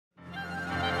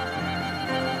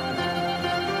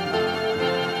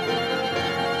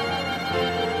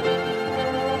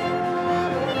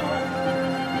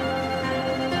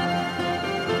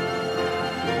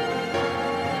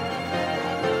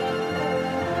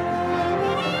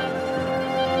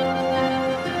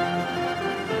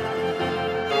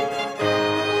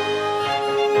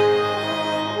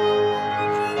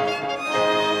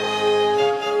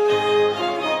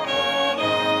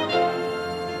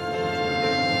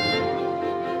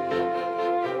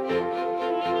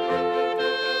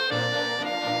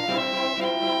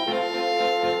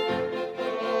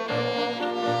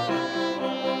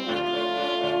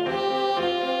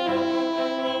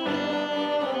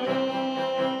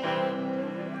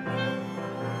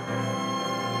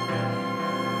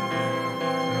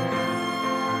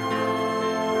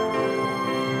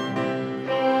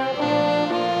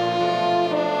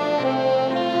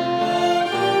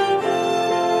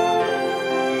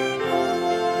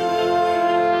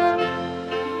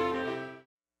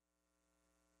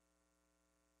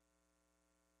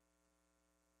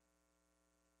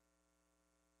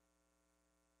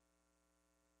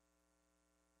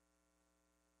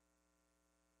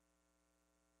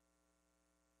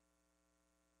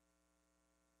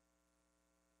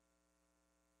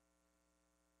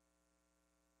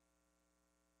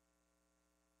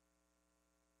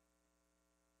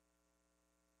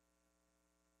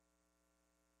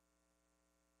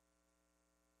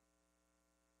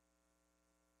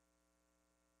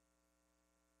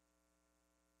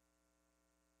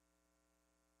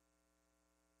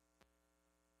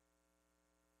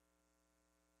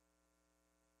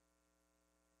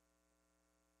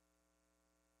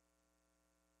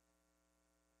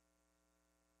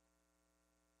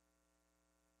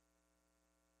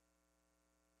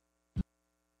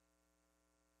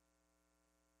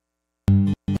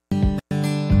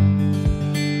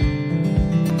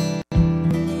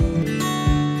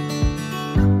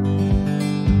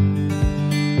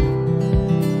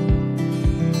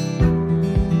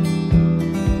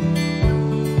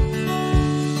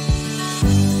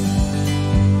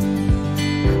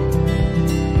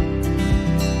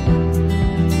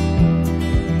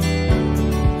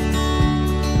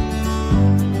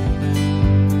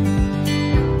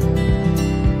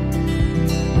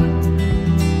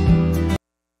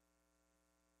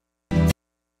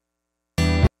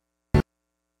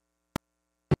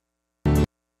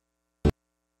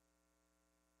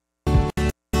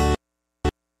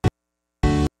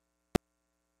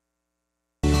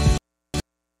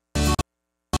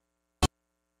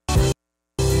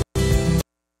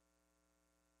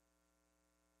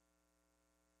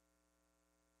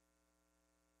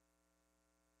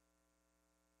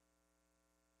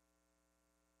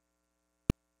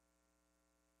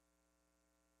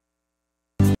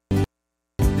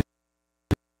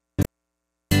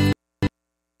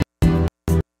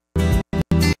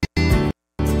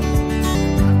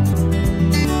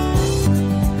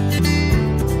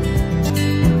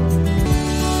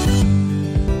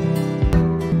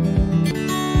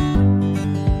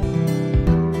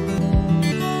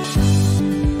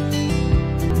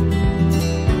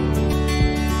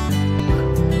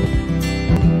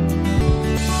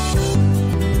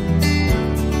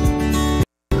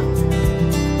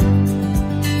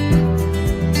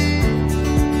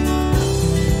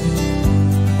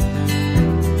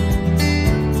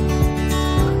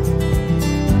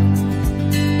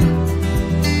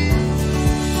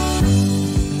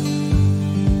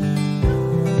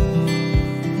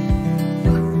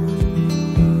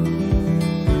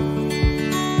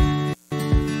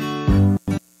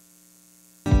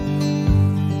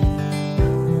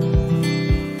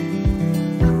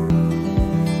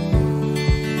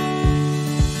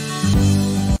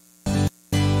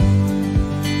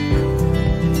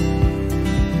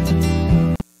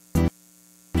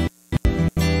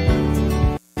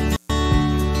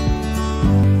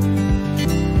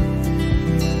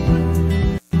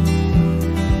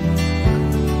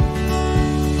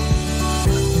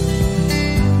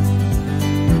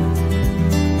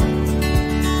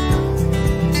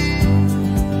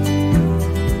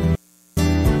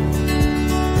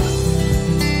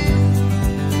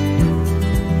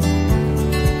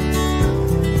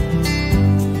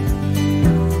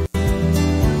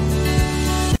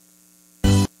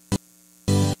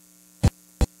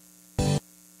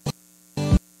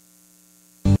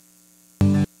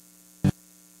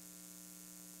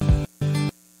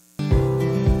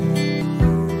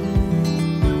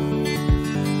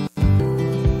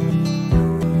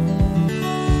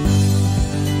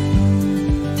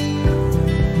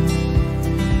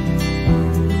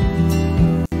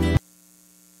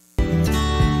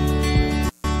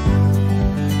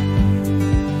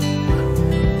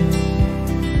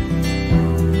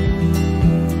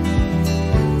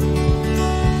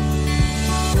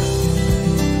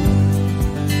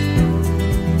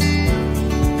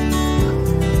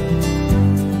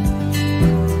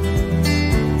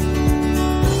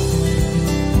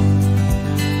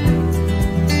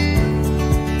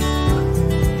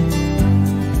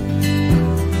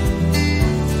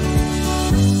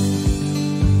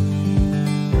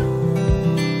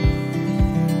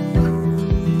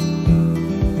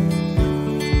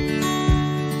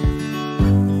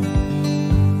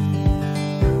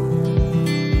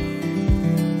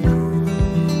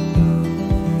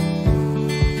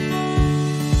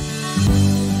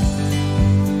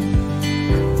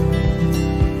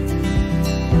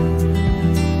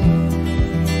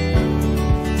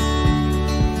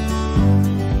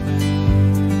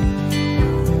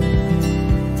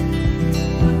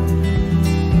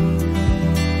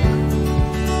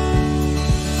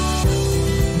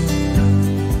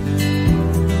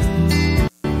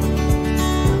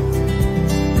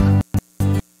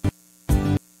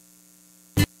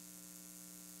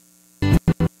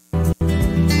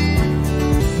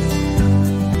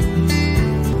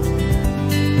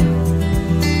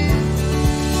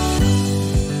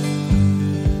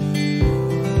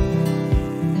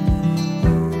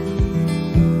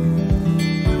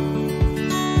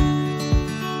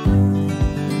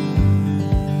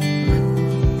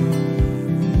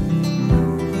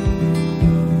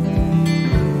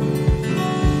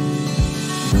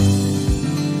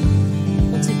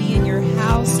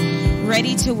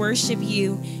ready to worship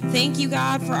you. Thank you,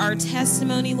 God, for our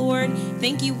testimony, Lord.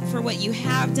 Thank you for what you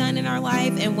have done in our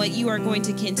life and what you are going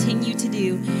to continue to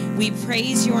do. We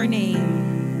praise your name.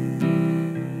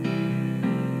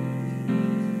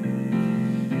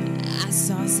 I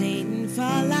saw Satan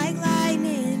fall like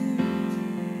lightning.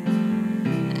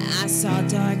 I saw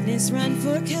darkness run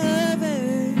for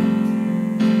cover.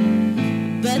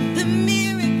 But the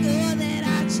miracle that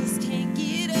I just can't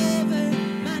get over,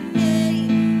 my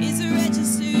name is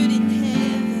registered in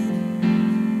heaven.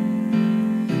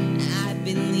 I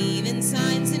believe in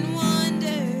signs and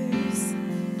wonders.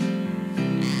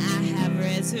 I have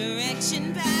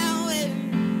resurrection power.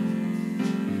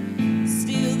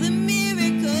 Still the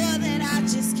miracle that I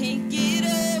just can't get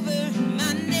over,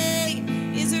 my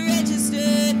name is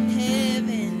registered in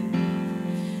heaven.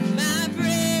 My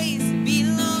praise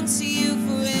belongs to you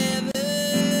forever.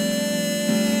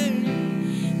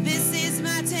 This is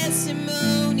my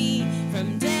testimony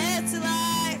from death to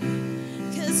life,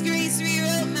 'cause grace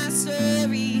rewrote my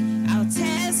story. I'll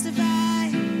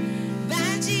testify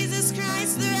by Jesus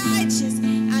Christ the righteous,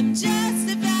 I'm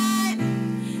justified.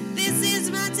 This is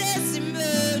my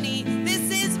testimony. This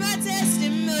is my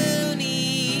testimony.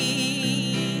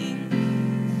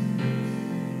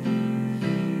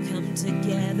 Come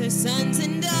together, sons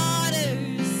and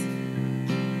daughters,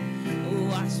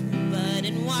 washed with blood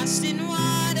and washed in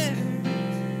water.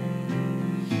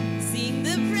 Sing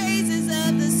the praises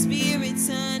of the Spirit,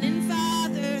 Son, and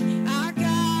Father. Our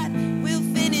God will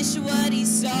finish what He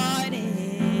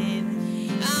started.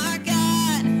 Our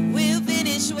God will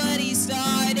finish what He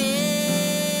started.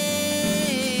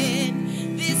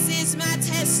 This is my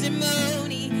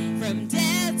testimony from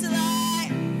death to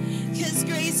life, 'cause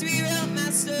grace rewrote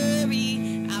my story.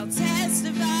 I'll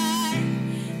testify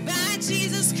by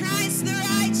Jesus Christ the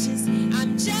righteous,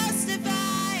 I'm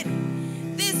justified.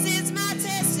 This is my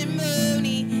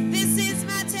testimony. This is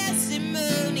my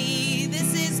testimony.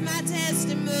 This is my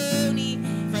testimony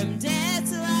from death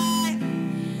to life,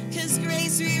 'cause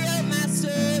grace rewrote my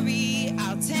story.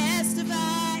 I'll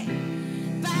testify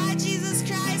by Jesus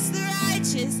Christ the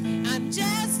righteous, I'm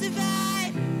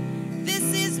justified. This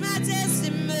is my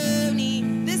testimony.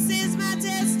 This is my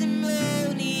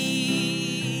testimony.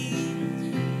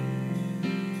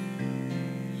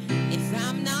 If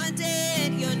I'm not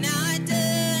dead, you're not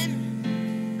done.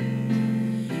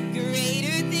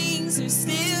 Greater things are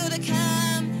still to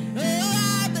come.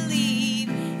 Oh, I believe.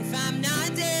 If I'm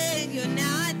not dead, you're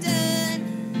not done.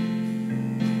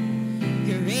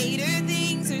 Greater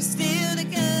things are still to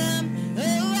come.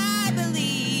 Oh, I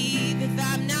believe. If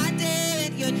I'm not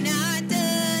dead, you're not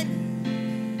done.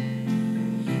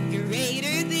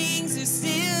 Greater things are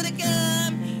still to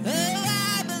come. Oh,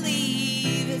 I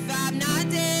believe. If I'm not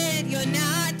dead, you're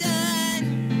not done.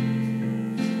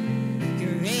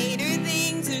 Greater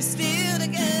things are still to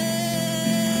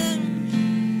come.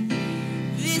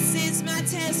 This is my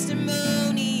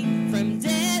testimony from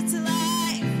death to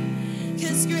life,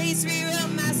 'cause grace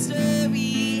rewrote my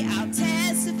story. I'll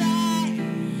testify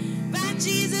by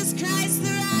Jesus Christ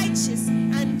the righteous,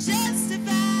 I'm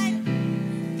justified.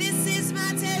 This is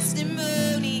my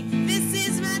testimony. This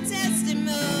is my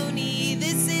testimony.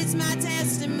 This is my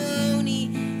testimony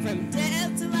from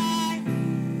death to life,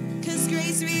 'cause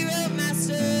grace rewrote my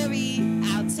story.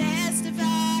 I'll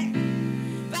testify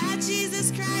by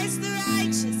Jesus Christ the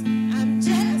righteous, I'm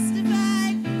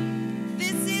justified.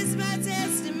 This is my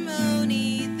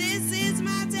testimony. This is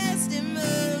my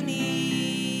testimony.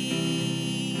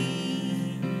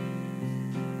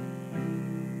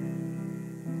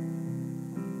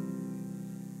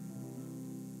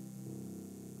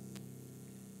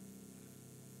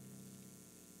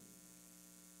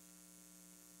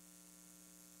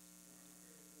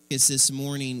 This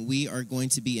morning, we are going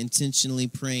to be intentionally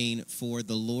praying for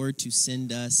the Lord to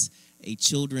send us a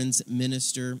children's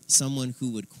minister, someone who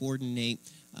would coordinate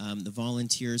the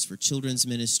volunteers for children's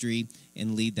ministry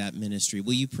and lead that ministry.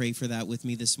 Will you pray for that with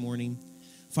me this morning?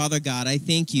 Father God, I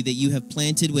thank you that you have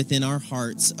planted within our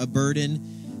hearts a burden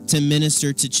to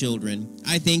minister to children.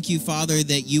 I thank you, Father,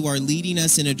 that you are leading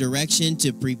us in a direction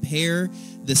to prepare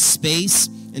the space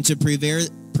and to prepare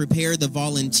the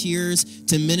volunteers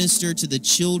to minister to the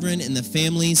children and the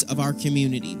families of our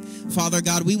community. Father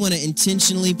God, we want to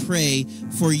intentionally pray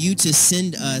for you to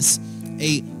send us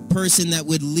a person that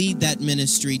would lead that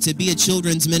ministry, to be a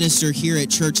children's minister here at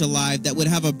Church Alive, that would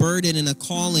have a burden and a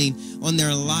calling on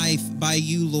their life by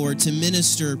you, Lord, to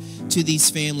minister to these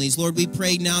families. Lord, we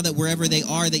pray now that wherever they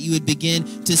are, that you would begin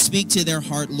to speak to their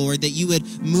heart, Lord, that you would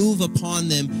move upon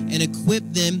them and equip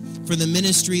them for the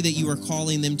ministry that you are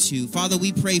calling them to. Father,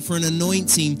 we pray for an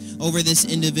anointing over this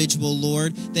individual,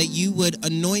 Lord, that you would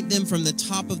anoint them from the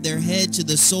top of their head to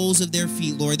the soles of their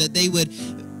feet, Lord, that they would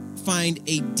find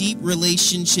a deep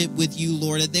relationship with you,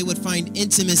 Lord, that they would find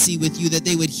intimacy with you, that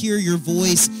they would hear your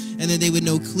voice, and that they would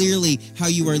know clearly how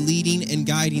you are leading and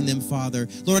guiding them, Father.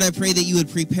 Lord, I pray that you would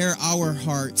prepare our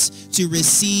hearts to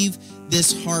receive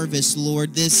this harvest,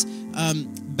 Lord, this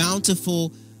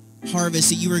bountiful harvest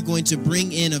that you are going to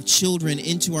bring in of children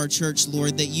into our church,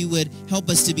 Lord, that you would help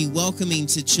us to be welcoming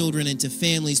to children and to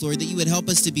families, Lord, that you would help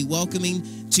us to be welcoming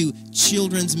to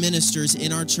children's ministers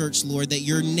in our church, Lord, that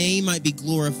your name might be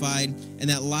glorified and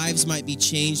that lives might be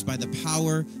changed by the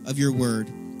power of your word.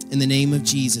 In the name of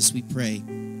Jesus, we pray.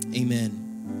 Amen.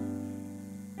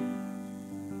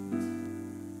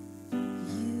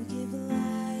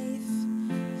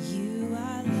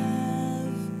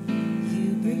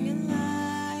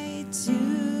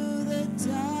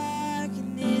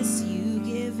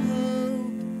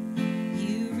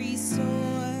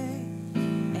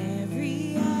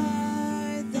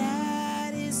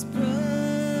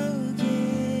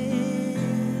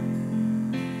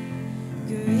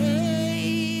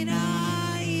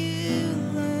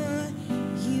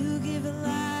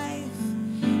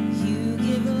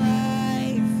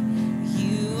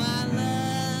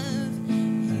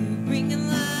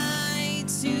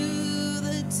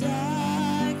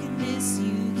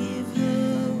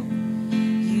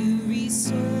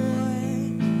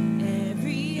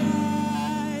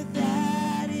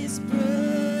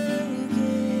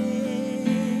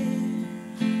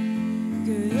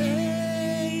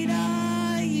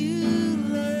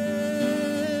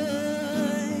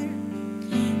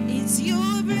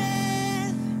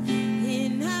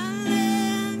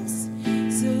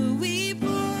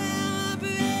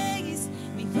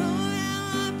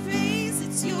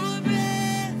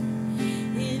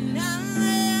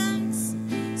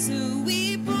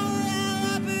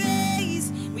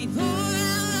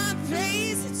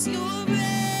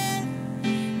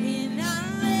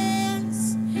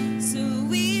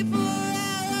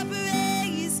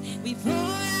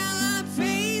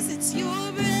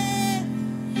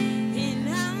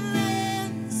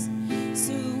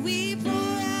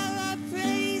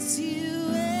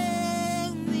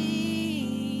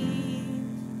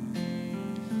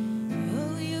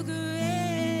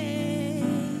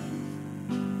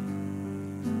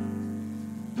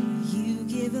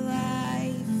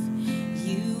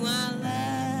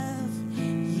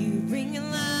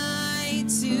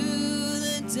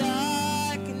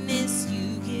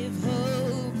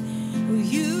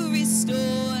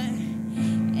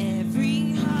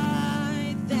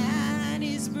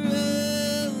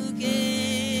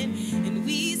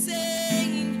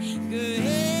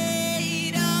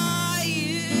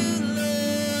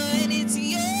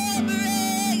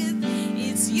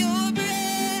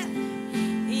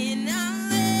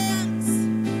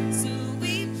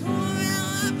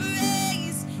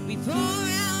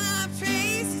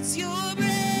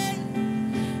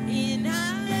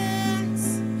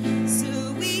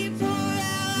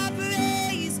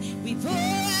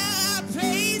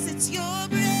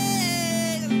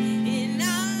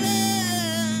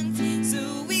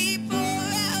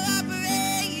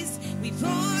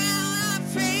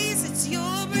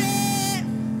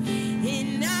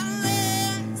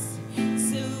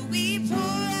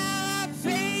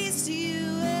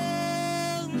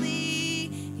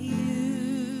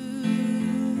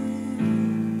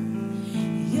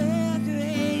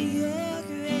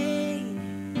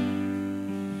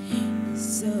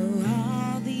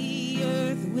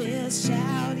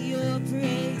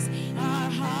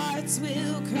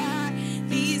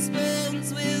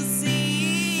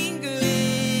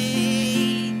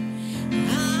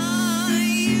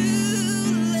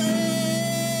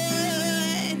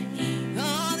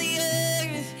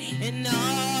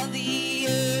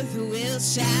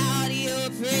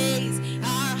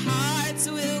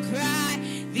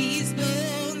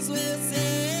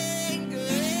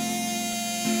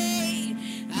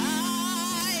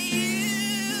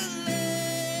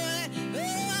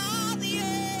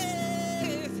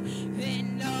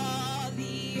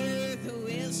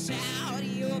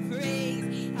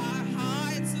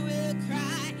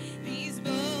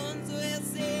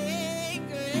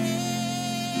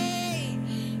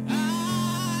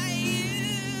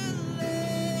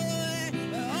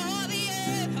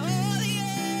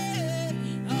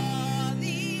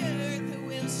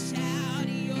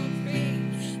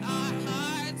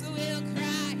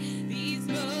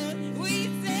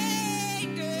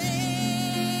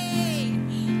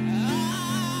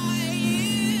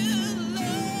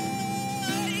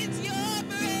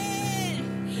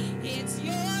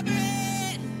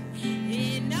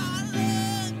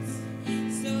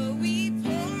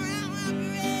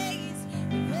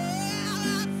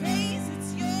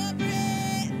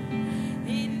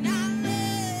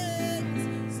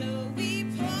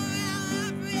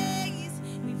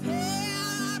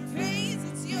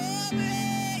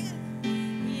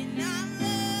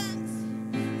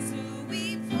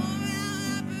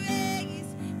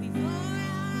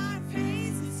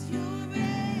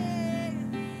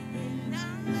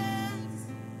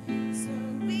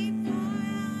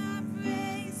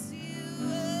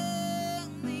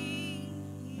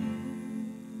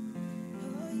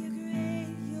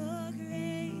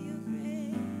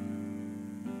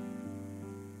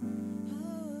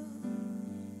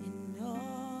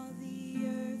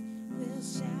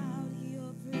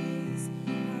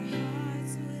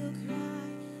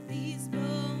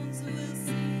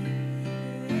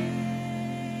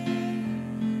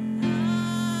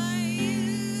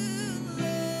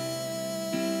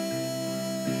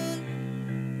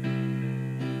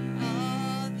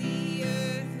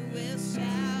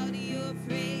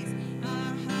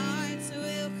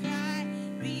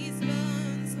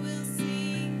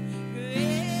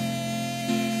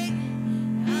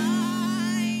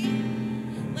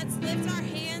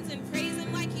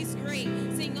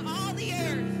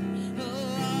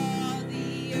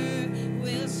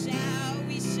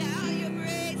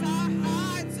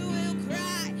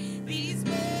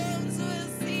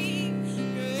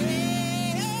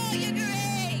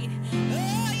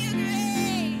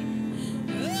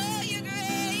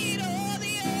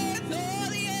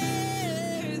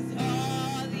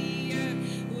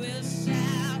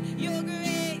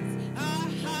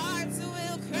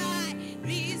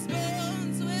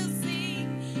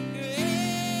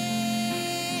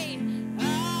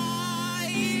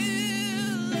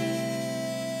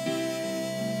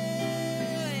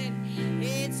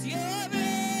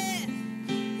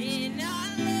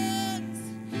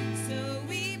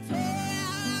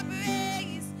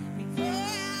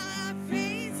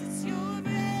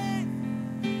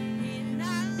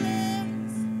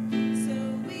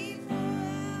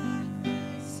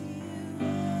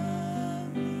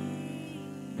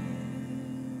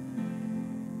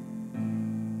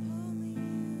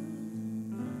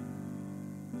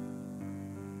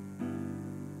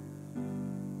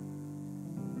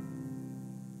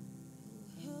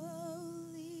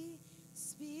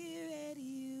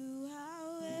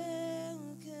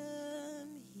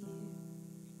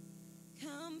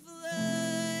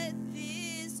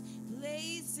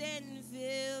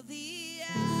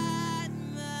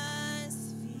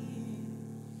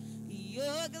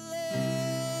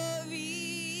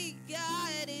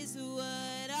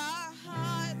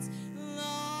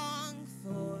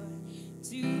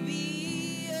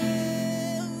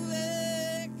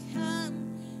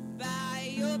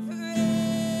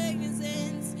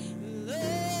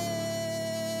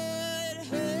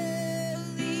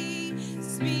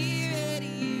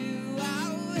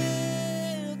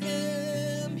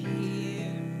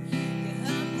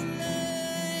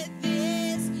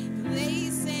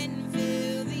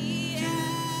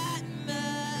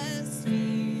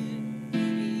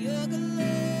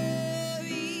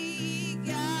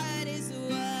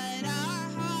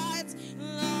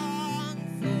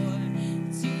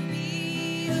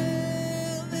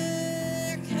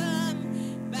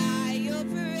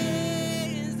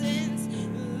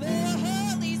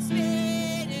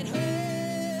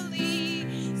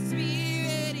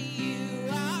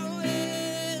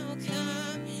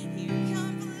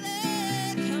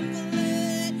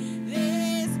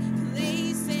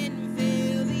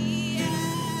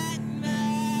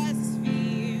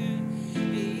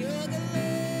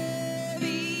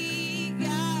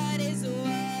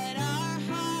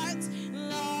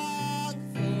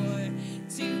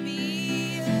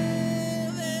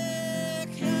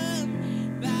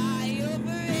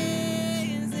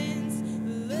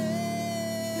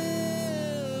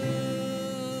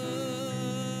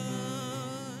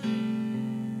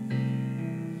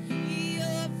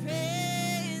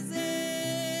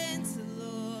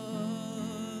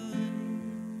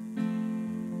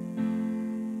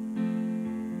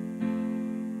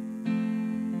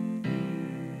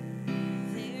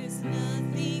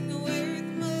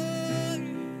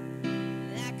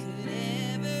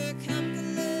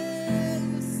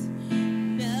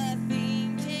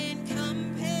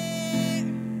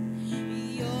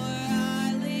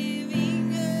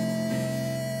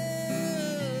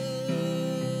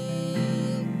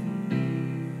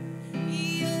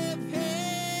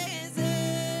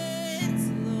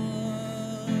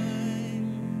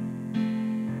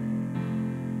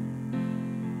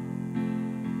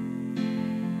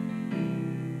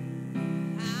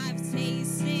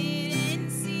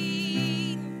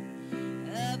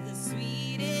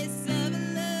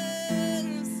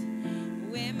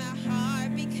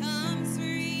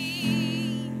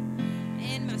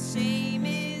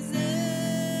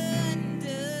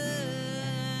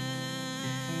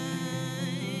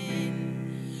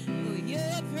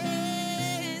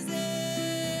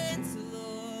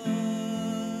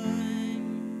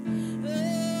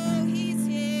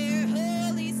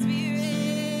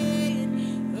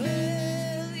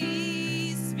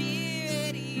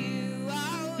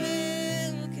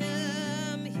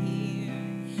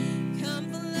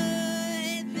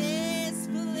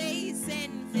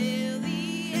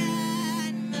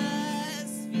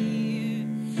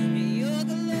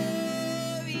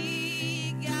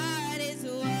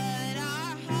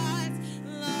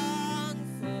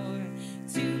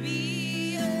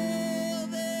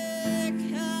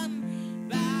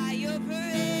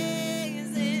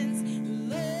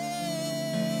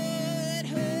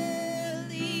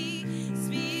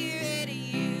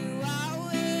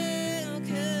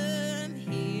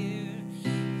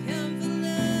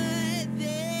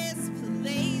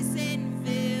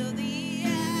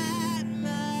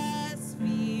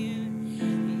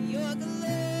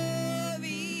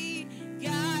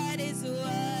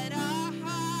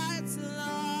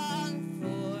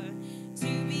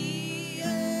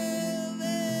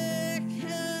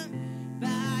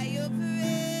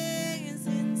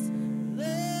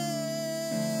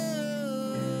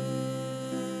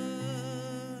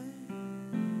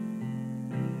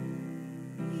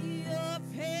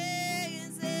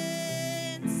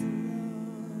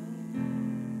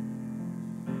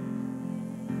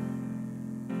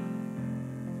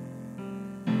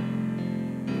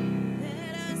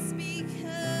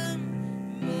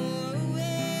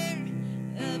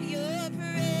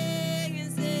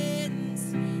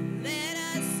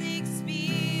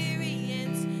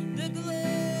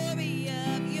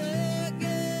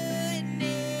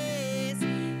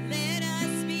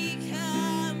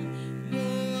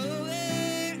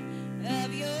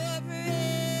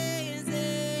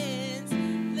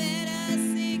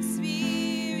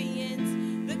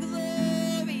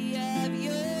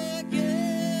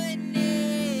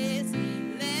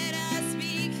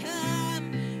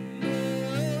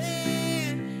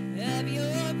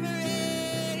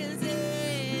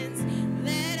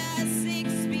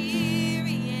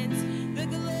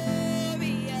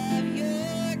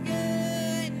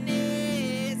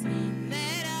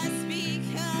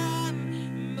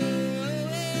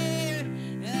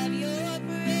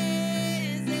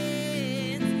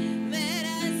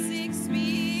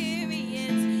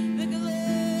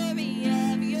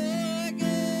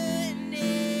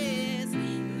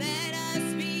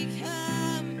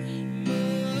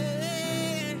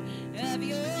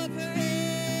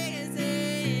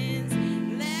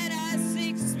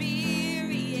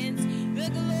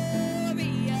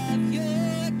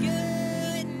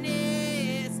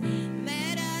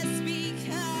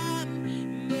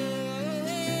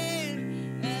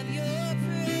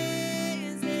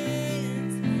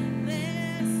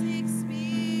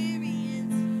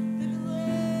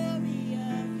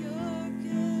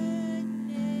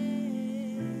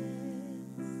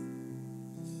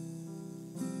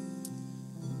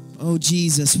 Oh,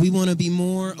 Jesus, we want to be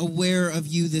more aware of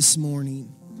you this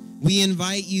morning. We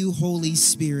invite you, Holy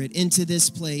Spirit, into this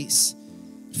place.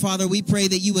 Father, we pray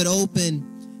that you would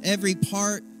open every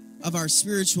part of our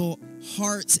spiritual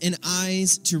hearts and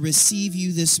eyes to receive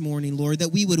you this morning, Lord, that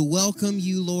we would welcome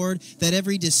you, Lord, that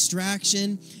every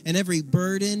distraction and every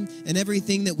burden and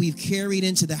everything that we've carried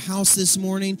into the house this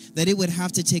morning, that it would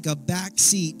have to take a back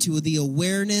seat to the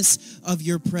awareness of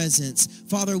your presence.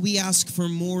 Father, we ask for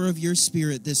more of your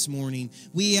Spirit this morning.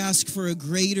 We ask for a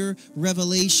greater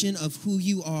revelation of who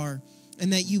you are,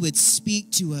 and that you would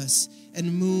speak to us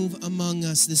and move among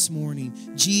us this morning.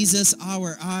 Jesus,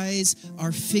 our eyes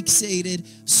are fixated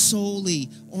solely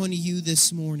on you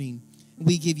this morning.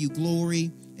 We give you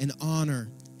glory and honor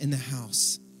in the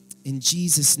house. In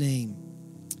Jesus' name,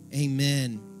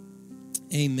 amen.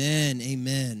 Amen.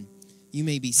 Amen. You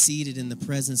may be seated in the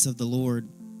presence of the Lord.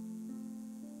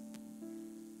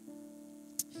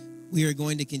 We are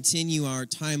going to continue our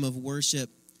time of worship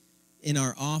in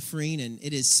our offering, and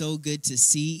it is so good to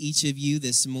see each of you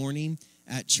this morning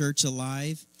at Church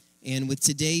Alive. And with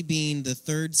today being the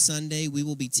third Sunday, we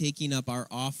will be taking up our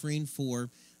offering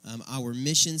for our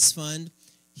missions fund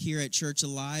here at Church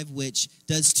Alive, which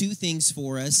does two things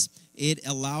for us. It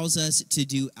allows us to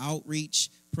do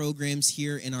outreach programs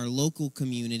here in our local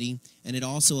community, and it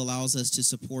also allows us to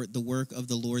support the work of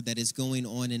the Lord that is going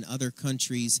on in other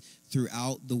countries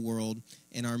throughout the world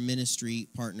and our ministry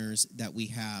partners that we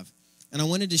have. And I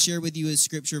wanted to share with you a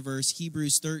scripture verse,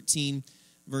 Hebrews 13,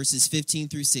 verses 15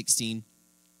 through 16.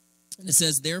 And it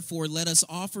says, "Therefore, let us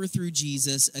offer through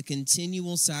Jesus a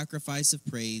continual sacrifice of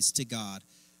praise to God,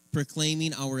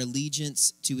 proclaiming our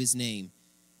allegiance to his name.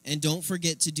 And don't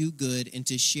forget to do good and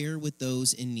to share with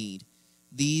those in need.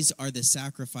 These are the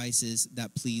sacrifices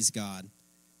that please God."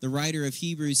 The writer of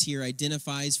Hebrews here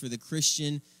identifies for the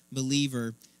Christian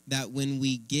believer that when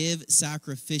we give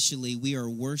sacrificially, we are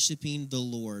worshiping the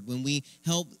Lord. When we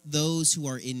help those who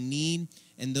are in need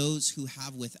and those who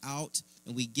have without,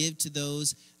 and we give to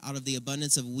those out of the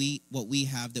abundance of what we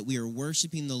have, that we are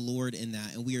worshiping the Lord in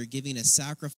that, and we are giving a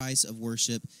sacrifice of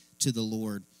worship to the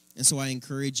Lord. And so I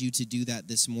encourage you to do that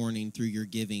this morning through your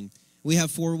giving. We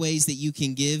have 4 ways that you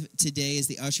can give today. As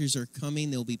the ushers are coming,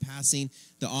 they'll be passing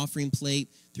the offering plate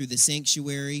through the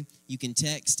sanctuary. You can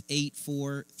text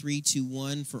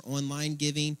 84321 for online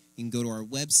giving. You can go to our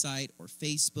website or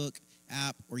Facebook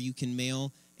app, or you can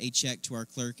mail a check to our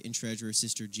clerk and treasurer,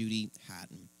 Sister Judy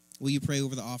Hatton. Will you pray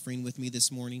over the offering with me this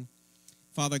morning?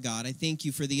 Father God, I thank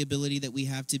you for the ability that we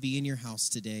have to be in your house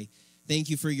today.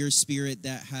 Thank you for your Spirit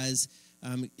that has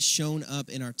shown up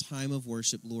in our time of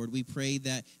worship, Lord. We pray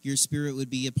that your Spirit would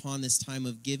be upon this time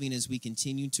of giving as we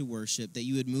continue to worship, that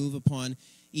you would move upon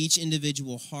each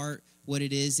individual heart what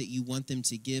it is that you want them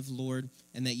to give, Lord,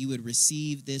 and that you would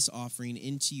receive this offering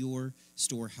into your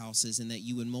storehouses, and that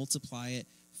you would multiply it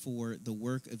for the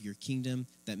work of your kingdom,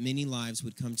 that many lives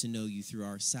would come to know you through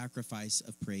our sacrifice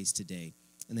of praise today.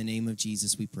 In the name of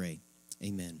Jesus we pray.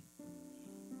 Amen.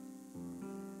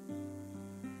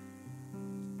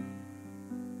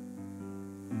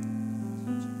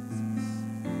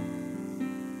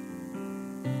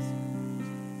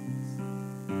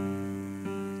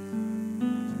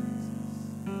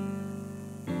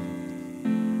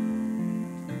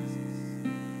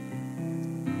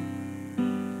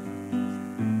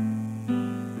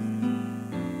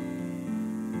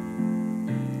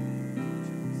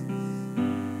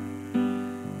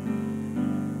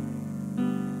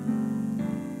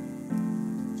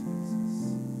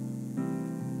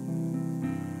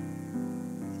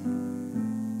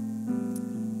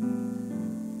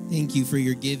 Thank you for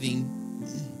your giving.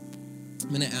 I'm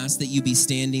going to ask that you be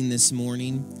standing this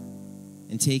morning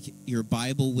and take your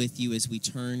Bible with you as we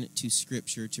turn to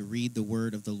Scripture to read the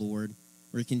word of the Lord.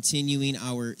 We're continuing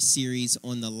our series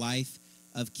on the life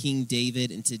of King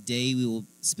David, and today we will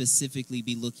specifically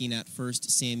be looking at 1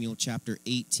 Samuel chapter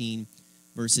 18,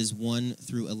 verses 1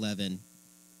 through 11.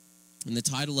 And the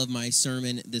title of my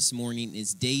sermon this morning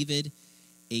is David,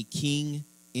 a King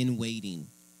in Waiting.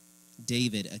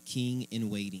 David, a king in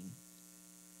waiting.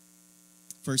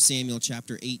 1 Samuel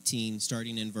chapter 18,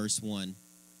 starting in verse 1.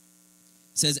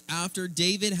 Says, "After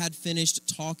David had finished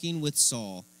talking with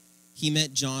Saul, he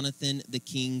met Jonathan, the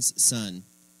king's son.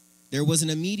 There was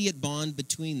an immediate bond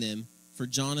between them, for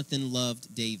Jonathan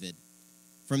loved David.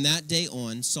 From that day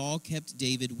on, Saul kept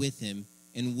David with him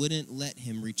and wouldn't let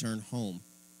him return home.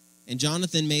 And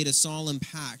Jonathan made a solemn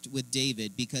pact with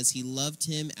David because he loved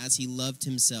him as he loved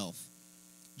himself.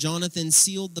 Jonathan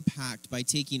sealed the pact by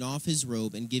taking off his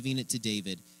robe and giving it to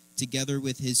David, together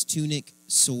with his tunic,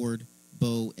 sword,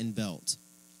 bow, and belt.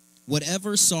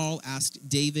 Whatever Saul asked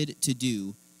David to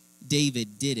do,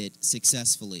 David did it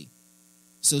successfully.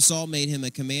 So Saul made him a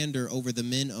commander over the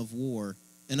men of war,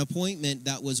 an appointment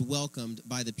that was welcomed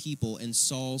by the people and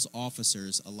Saul's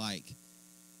officers alike.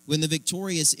 When the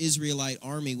victorious Israelite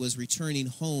army was returning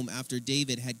home after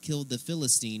David had killed the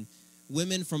Philistine,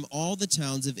 women from all the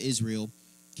towns of Israel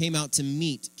came out to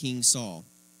meet King Saul.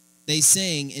 They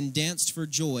sang and danced for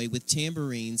joy with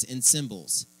tambourines and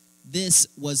cymbals. This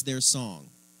was their song: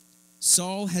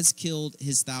 Saul has killed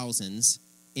his thousands,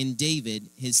 and David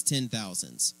his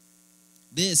 10,000s.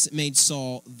 This made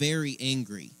Saul very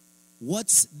angry.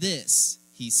 "What's this?"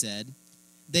 he said.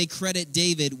 "They credit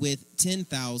David with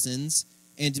 10,000s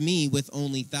and me with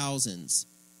only thousands.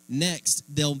 Next,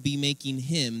 they'll be making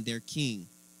him their king."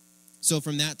 So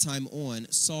from that time on,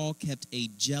 Saul kept a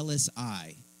jealous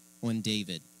eye on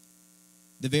David.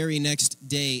 The very next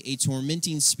day, a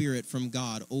tormenting spirit from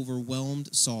God overwhelmed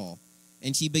Saul,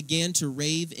 and he began to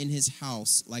rave in his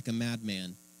house like a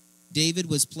madman. David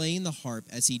was playing the harp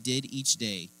as he did each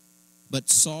day, but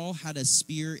Saul had a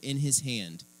spear in his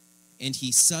hand, and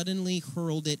he suddenly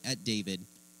hurled it at David,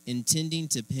 intending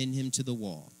to pin him to the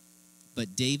wall.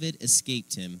 But David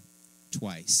escaped him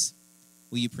twice.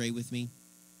 Will you pray with me?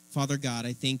 Father God,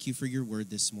 I thank you for your word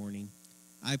this morning.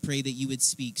 I pray that you would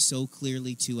speak so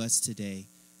clearly to us today.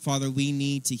 Father, we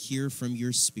need to hear from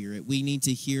your Spirit. We need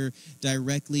to hear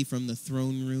directly from the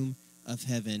throne room of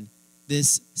heaven.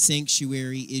 This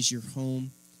sanctuary is your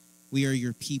home. We are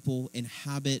your people.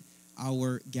 Inhabit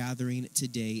our gathering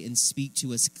today and speak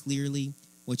to us clearly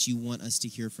what you want us to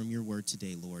hear from your word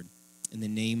today, Lord. In the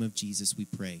name of Jesus we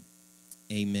pray.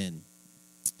 Amen.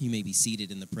 You may be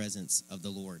seated in the presence of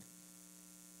the Lord.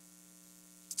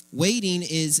 Waiting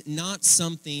is not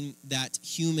something that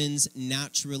humans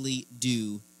naturally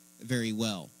do very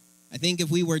well. I think if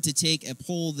we were to take a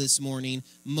poll this morning,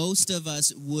 most of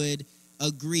us would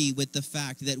agree with the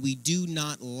fact that we do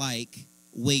not like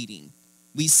waiting.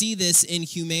 We see this in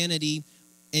humanity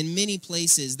in many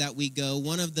places that we go.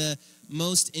 One of the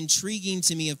most intriguing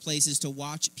to me of places to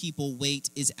watch people wait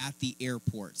is at the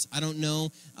airports. I don't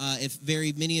know if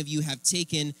very many of you have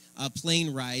taken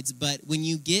plane rides, but when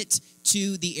you get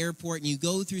to the airport and you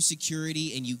go through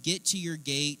security and you get to your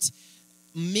gate,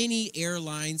 many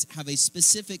airlines have a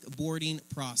specific boarding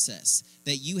process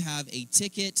that you have a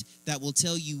ticket that will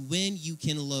tell you when you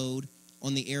can load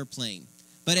on the airplane.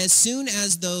 But as soon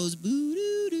as those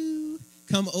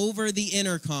come over the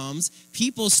intercoms,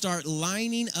 people start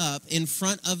lining up in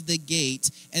front of the gate,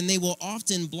 and they will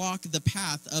often block the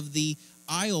path of the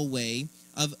aisleway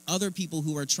of other people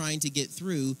who are trying to get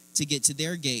through to get to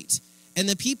their gate. And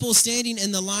the people standing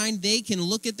in the line, they can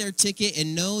look at their ticket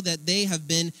and know that they have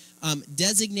been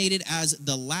designated as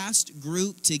the last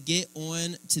group to get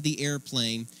on to the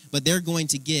airplane, but they're going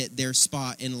to get their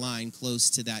spot in line close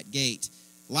to that gate.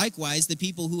 Likewise, the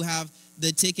people who have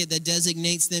the ticket that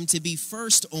designates them to be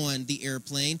first on the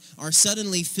airplane are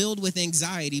suddenly filled with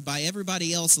anxiety by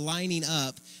everybody else lining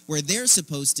up where they're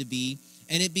supposed to be,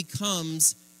 and it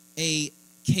becomes a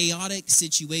chaotic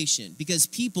situation because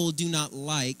people do not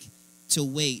like to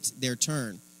wait their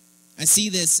turn. I see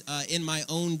this in my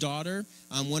own daughter.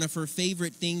 One of her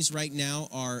favorite things right now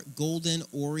are golden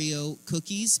Oreo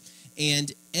cookies.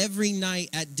 And every night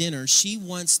at dinner, she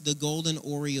wants the golden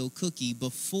Oreo cookie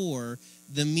before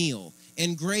the meal.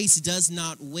 And Grace does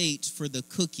not wait for the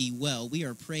cookie well. We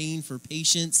are praying for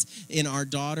patience in our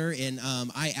daughter, and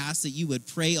I ask that you would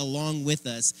pray along with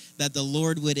us that the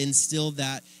Lord would instill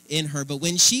that in her. But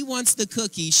when she wants the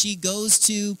cookie, she goes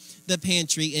to the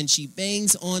pantry and she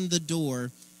bangs on the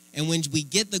door. And when we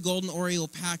get the golden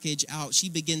Oreo package out, she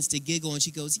begins to giggle and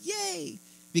she goes, "Yay!"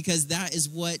 Because that is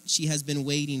what she has been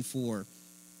waiting for.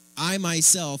 I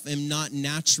myself am not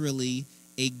naturally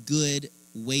a good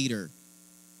waiter.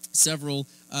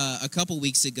 A couple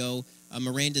weeks ago,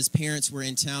 Miranda's parents were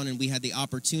in town, and we had the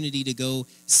opportunity to go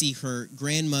see her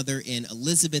grandmother in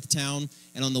Elizabethtown.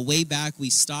 And on the way back, we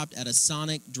stopped at a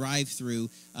Sonic drive-thru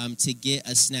to get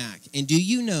a snack. And do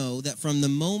you know that from the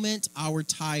moment our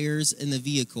tires in the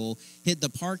vehicle hit the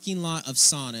parking lot of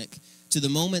Sonic to the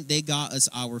moment they got us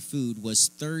our food was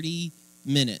 30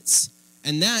 minutes?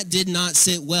 And that did not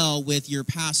sit well with your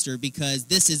pastor because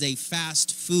this is a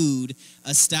fast food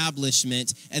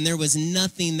establishment, and there was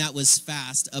nothing that was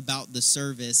fast about the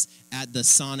service at the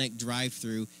Sonic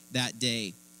drive-thru that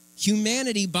day.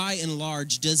 Humanity, by and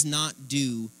large, does not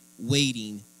do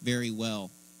waiting very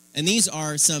well. And these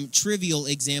are some trivial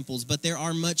examples, but there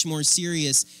are much more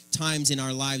serious times in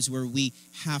our lives where we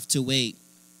have to wait.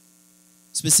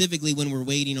 Specifically when we're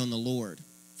waiting on the Lord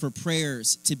for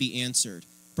prayers to be answered.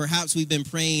 Perhaps we've been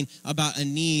praying about a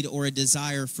need or a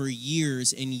desire for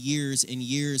years and years and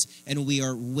years, and we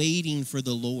are waiting for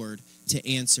the Lord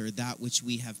to answer that which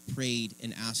we have prayed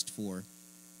and asked for.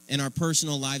 In our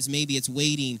personal lives, maybe it's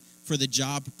waiting for the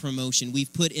job promotion.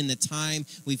 We've put in the time,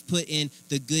 we've put in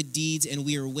the good deeds, and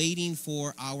we are waiting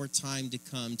for our time to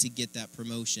come to get that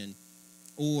promotion.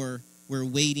 Or we're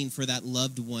waiting for that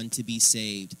loved one to be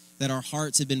saved, that our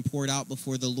hearts have been poured out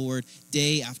before the Lord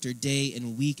day after day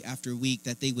and week after week,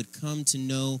 that they would come to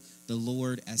know the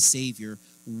Lord as Savior.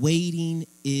 Waiting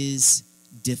is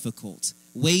difficult.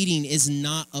 Waiting is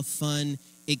not a fun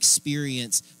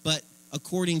experience, but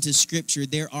according to Scripture,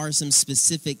 there are some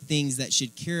specific things that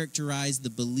should characterize the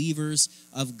believers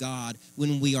of God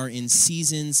when we are in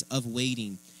seasons of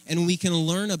waiting. And we can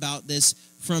learn about this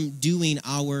from doing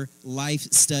our life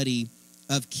study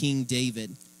of King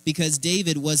David, because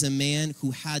David was a man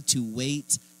who had to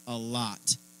wait a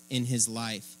lot in his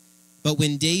life. But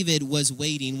when David was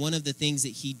waiting, one of the things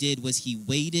that he did was he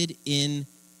waited in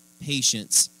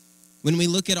patience. When we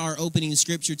look at our opening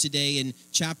scripture today in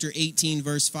chapter 18,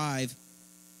 verse 5,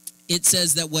 it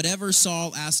says that whatever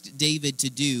Saul asked David to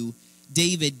do,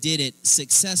 David did it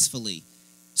successfully.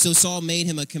 So Saul made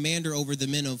him a commander over the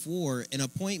men of war, an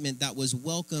appointment that was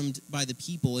welcomed by the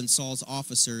people and Saul's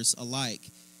officers alike.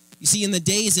 You see, in the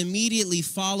days immediately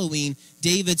following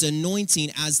David's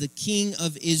anointing as the king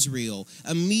of Israel,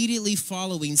 immediately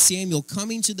following Samuel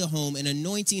coming to the home and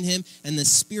anointing him and the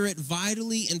Spirit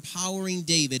vitally empowering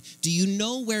David, do you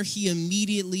know where he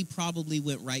immediately probably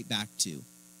went right back to?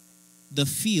 The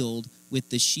field with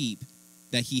the sheep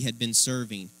that he had been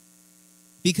serving.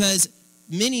 Because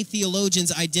many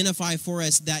theologians identify for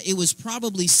us that it was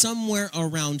probably somewhere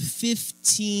around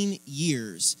 15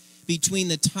 years between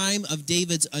the time of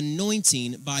David's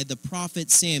anointing by the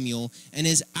prophet Samuel and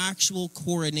his actual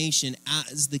coronation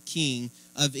as the king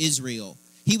of Israel.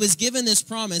 He was given this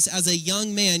promise as a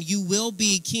young man: you will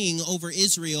be king over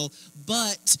Israel,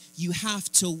 but you have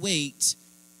to wait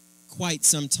quite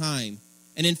some time.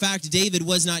 And in fact, David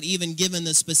was not even given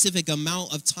the specific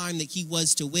amount of time that he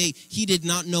was to wait. He did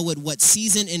not know at what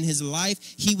season in his life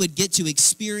he would get to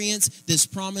experience this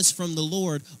promise from the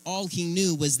Lord. All he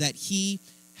knew was that he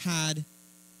had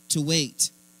to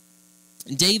wait.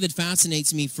 And David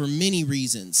fascinates me for many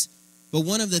reasons. But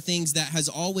one of the things that has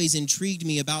always intrigued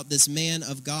me about this man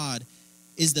of God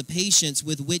is the patience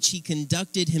with which he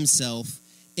conducted himself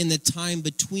in the time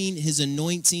between his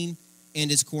anointing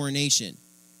and his coronation.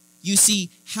 You see,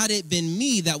 had it been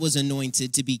me that was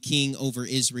anointed to be king over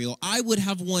Israel, I would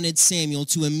have wanted Samuel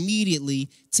to immediately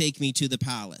take me to the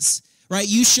palace. Right?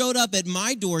 You showed up at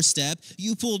my doorstep.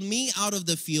 You pulled me out of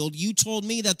the field. You told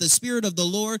me that the Spirit of the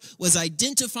Lord was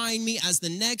identifying me as the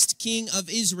next king of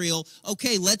Israel.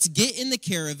 Okay, let's get in the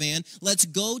caravan. Let's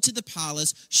go to the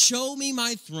palace. Show me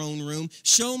my throne room.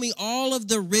 Show me all of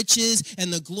the riches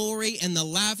and the glory and the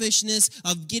lavishness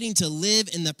of getting to live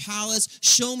in the palace.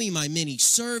 Show me my many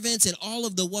servants and all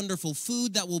of the wonderful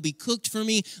food that will be cooked for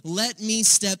me. Let me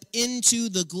step into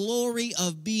the glory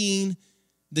of being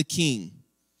the king.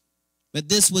 But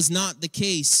this was not the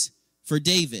case for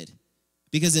David,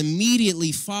 because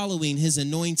immediately following his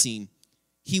anointing,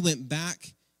 he went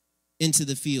back into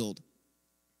the field.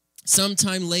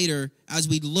 Sometime later, as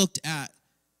we looked at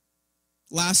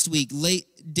last week,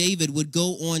 David would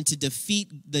go on to defeat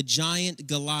the giant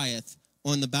Goliath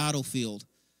on the battlefield.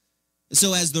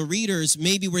 So as the readers,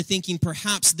 maybe we're thinking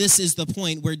perhaps this is the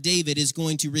point where David is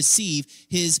going to receive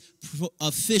his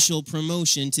official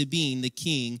promotion to being the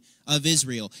king of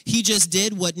Israel. He just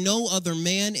did what no other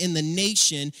man in the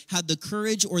nation had the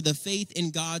courage or the faith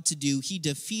in God to do. He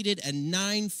defeated a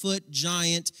 9-foot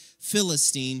giant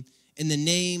Philistine in the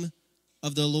name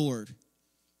of the Lord.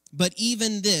 But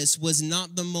even this was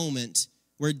not the moment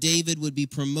where David would be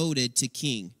promoted to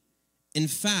king. In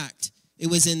fact, it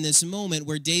was in this moment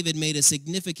where David made a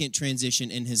significant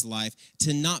transition in his life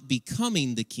to not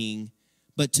becoming the king,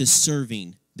 but to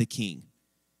serving the king.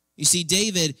 You see,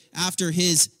 David, after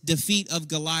his defeat of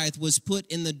Goliath, was put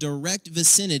in the direct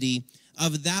vicinity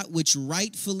of that which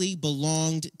rightfully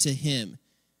belonged to him.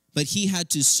 But he had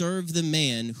to serve the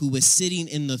man who was sitting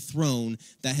in the throne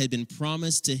that had been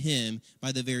promised to him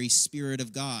by the very Spirit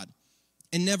of God.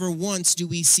 And never once do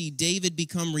we see David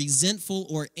become resentful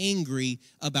or angry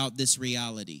about this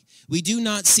reality. We do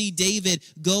not see David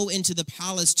go into the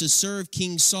palace to serve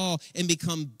King Saul and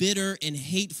become bitter and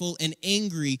hateful and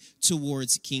angry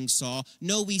towards King Saul.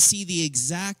 No, we see the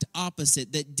exact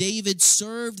opposite, that David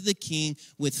served the king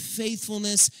with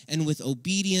faithfulness and with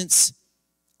obedience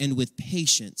and with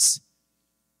patience.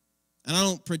 And I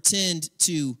don't pretend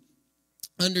to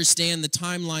understand the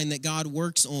timeline that God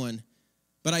works on,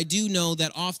 But I do know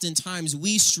that oftentimes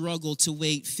we struggle to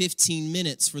wait 15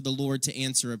 minutes for the Lord to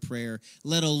answer a prayer,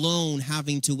 let alone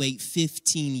having to wait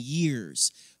 15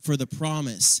 years for the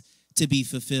promise to be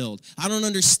fulfilled. I don't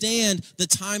understand the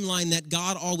timeline that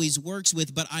God always works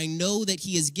with, but I know that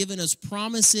he has given us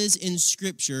promises in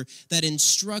Scripture that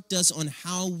instruct us on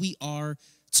how we are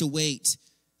to wait.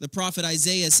 The prophet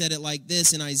Isaiah said it like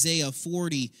this in Isaiah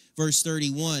 40, verse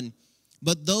 31.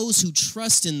 But those who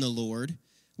trust in the Lord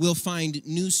will find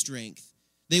new strength.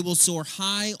 They will soar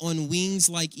high on wings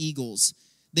like eagles.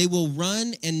 They will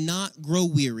run and not grow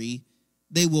weary.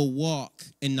 They will walk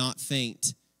and not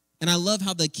faint. And I love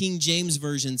how the King James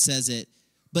Version says it.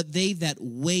 But they that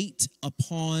wait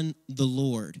upon the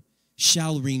Lord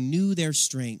shall renew their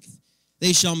strength.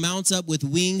 They shall mount up with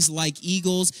wings like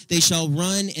eagles. They shall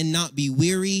run and not be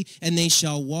weary, and they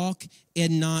shall walk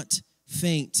and not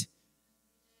faint.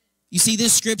 You see,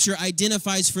 this scripture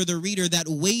identifies for the reader that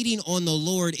waiting on the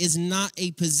Lord is not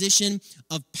a position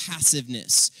of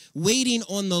passiveness. Waiting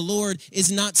on the Lord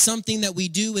is not something that we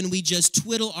do and we just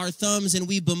twiddle our thumbs and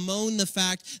we bemoan the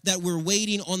fact that we're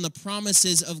waiting on the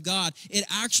promises of God. It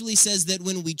actually says that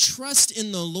when we trust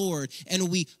in the Lord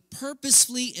and we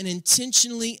purposefully and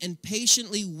intentionally and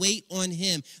patiently wait on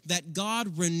him, that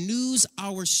God renews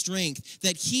our strength,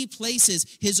 that he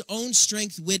places his own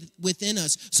strength within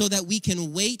us so that we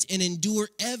can wait and endure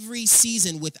every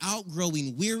season without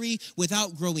growing weary,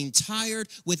 without growing tired,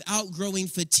 without growing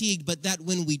fatigued, but that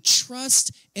when we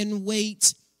trust and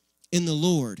wait in the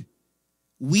Lord,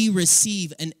 we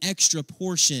receive an extra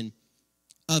portion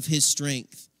of his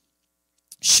strength.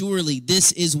 Surely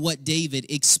this is what David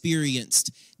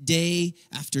experienced day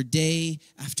after day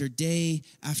after day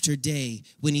after day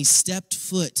when he stepped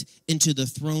foot into the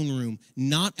throne room,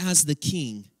 not as the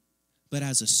king, but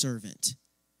as a servant.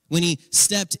 When he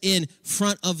stepped in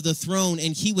front of the throne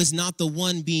and he was not the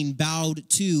one being bowed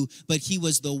to, but he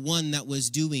was the one that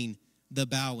was doing the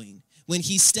bowing. When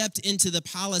he stepped into the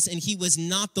palace and he was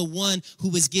not the one who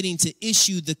was getting to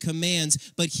issue the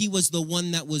commands, but he was the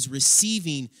one that was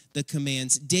receiving the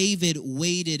commands. David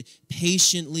waited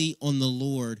patiently on the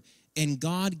Lord, and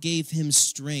God gave him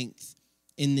strength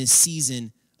in this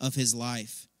season of his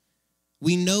life.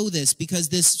 We know this because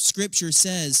this scripture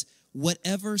says,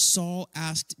 whatever Saul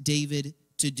asked David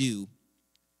to do,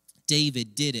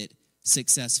 David did it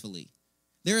successfully.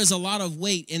 There is a lot of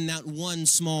weight in that one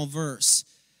small verse.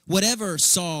 Whatever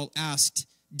Saul asked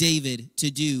David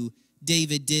to do,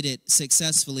 David did it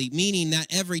successfully, meaning that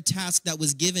every task that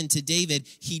was given to David,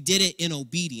 he did it in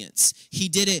obedience. He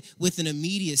did it with an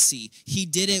immediacy. He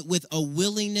did it with a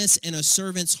willingness and a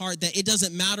servant's heart that it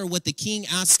doesn't matter what the king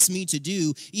asks me to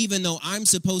do, even though I'm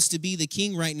supposed to be the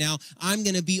king right now, I'm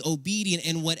going to be obedient.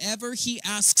 And whatever he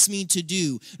asks me to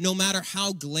do, no matter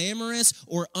how glamorous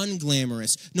or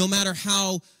unglamorous, no matter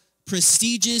how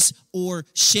prestigious or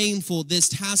shameful this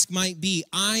task might be,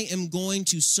 I am going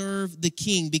to serve the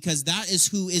king because that is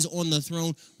who is on the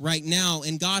throne right now.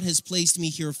 And God has placed me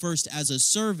here first as a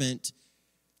servant.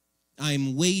 I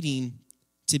am waiting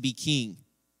to be king.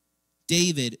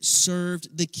 David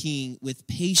served the king with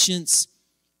patience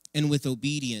and with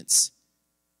obedience.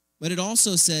 But it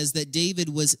also says that David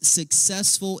was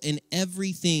successful in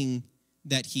everything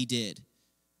that he did.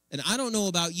 And I don't know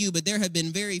about you, but there have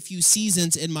been very few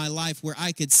seasons in my life where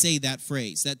I could say that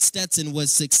phrase, that Stetson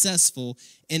was successful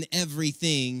in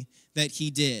everything that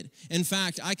he did. In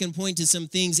fact, I can point to some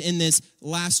things in this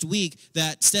last week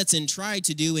that Stetson tried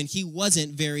to do and he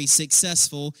wasn't very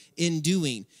successful in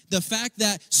doing. The fact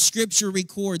that Scripture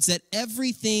records that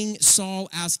everything Saul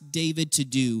asked David to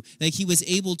do, that he was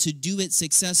able to do it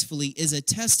successfully, is a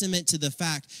testament to the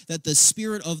fact that the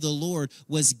Spirit of the Lord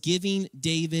was giving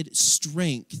David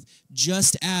strength,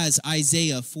 just as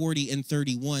Isaiah 40 and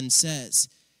 31 says.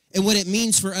 And what it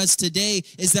means for us today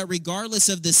is that regardless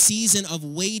of the season of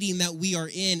waiting that we are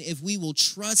in, if we will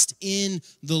trust in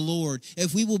the Lord,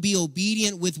 if we will be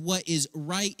obedient with what is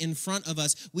right in front of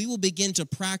us, we will begin to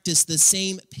practice the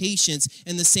same patience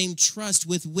and the same trust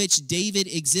with which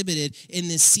David exhibited in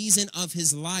this season of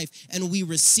his life. And we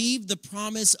receive the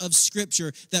promise of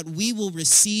Scripture that we will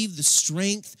receive the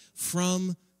strength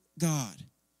from God.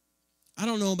 I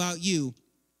don't know about you,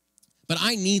 but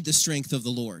I need the strength of the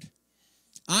Lord.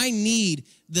 I need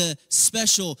the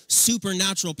special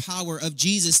supernatural power of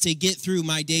Jesus to get through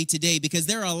my day to day, because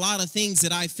there are a lot of things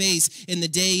that I face in the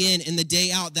day in and the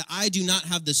day out that I do not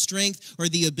have the strength or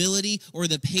the ability or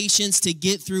the patience to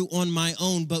get through on my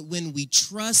own. But when we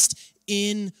trust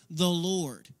in the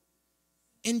Lord,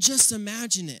 and just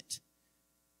imagine it,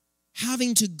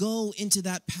 having to go into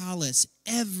that palace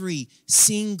every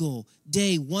single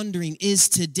day wondering, is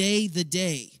today the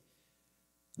day?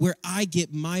 where I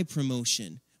get my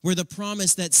promotion, where the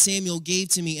promise that Samuel gave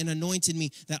to me and anointed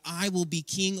me that I will be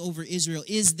king over Israel.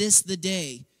 Is this the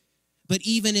day? But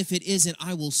even if it isn't,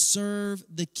 I will serve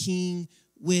the king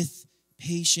with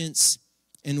patience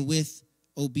and with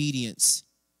obedience.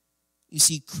 You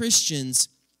see, Christians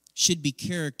should be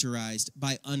characterized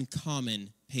by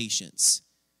uncommon patience.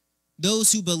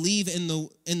 Those who believe in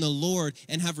the Lord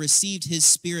and have received his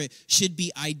Spirit should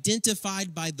be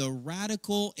identified by the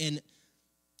radical and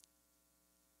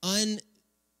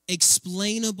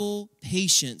unexplainable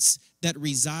patience that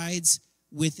resides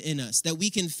within us, that we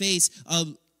can face a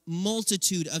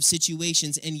multitude of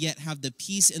situations and yet have the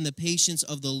peace and the patience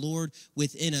of the Lord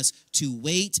within us to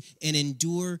wait and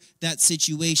endure that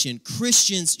situation.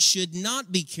 Christians should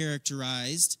not be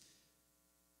characterized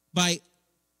by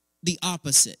the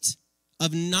opposite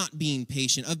of not being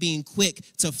patient, of being quick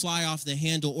to fly off the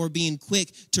handle or being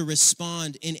quick to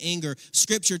respond in anger.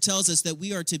 Scripture tells us that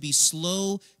we are to be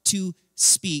slow to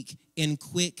speak and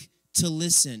quick to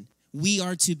listen. We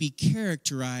are to be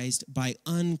characterized by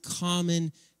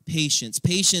uncommon patience,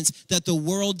 patience that the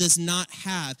world does not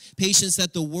have, patience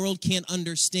that the world can't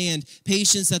understand,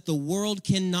 patience that the world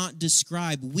cannot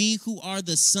describe. We who are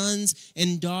the sons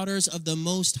and daughters of the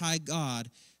Most High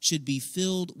God should be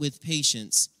filled with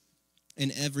patience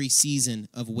in every season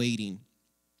of waiting.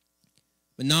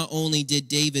 But not only did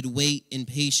David wait in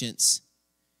patience,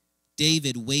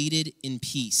 David waited in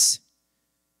peace.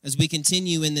 As we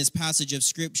continue in this passage of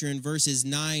Scripture in verses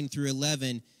 9 through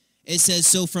 11, it says,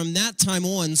 "So from that time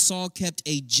on, Saul kept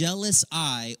a jealous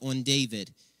eye on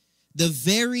David. The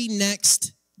very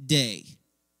next day,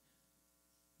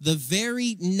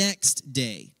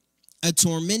 a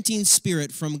tormenting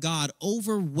spirit from God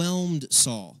overwhelmed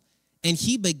Saul, and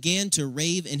he began to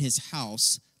rave in his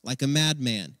house like a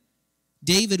madman.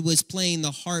 David was playing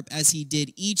the harp as he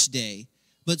did each day,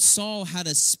 but Saul had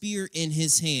a spear in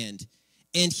his hand,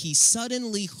 and he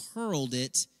suddenly hurled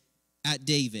it at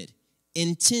David,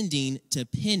 intending to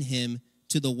pin him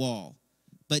to the wall.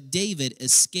 But David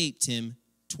escaped him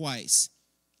twice."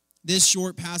 This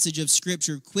short passage of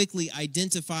Scripture quickly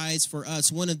identifies for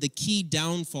us one of the key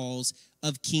downfalls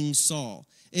of King Saul.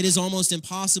 It is almost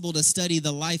impossible to study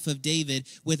the life of David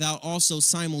without also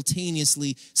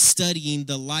simultaneously studying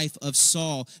the life of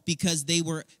Saul, because they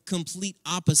were complete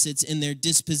opposites in their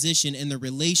disposition and their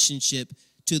relationship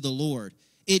to the Lord.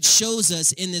 It shows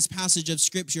us in this passage of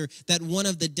Scripture that one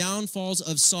of the downfalls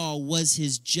of Saul was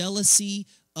his jealousy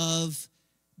of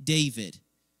David.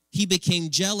 He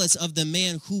became jealous of the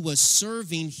man who was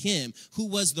serving him, who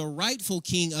was the rightful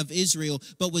king of Israel,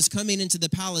 but was coming into the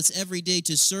palace every day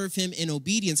to serve him in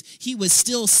obedience. He was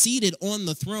still seated on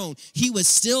the throne. He was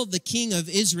still the king of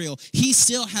Israel. He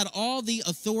still had all the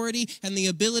authority and the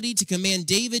ability to command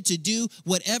David to do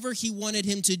whatever he wanted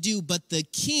him to do, but the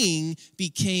king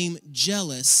became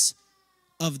jealous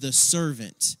of the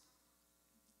servant.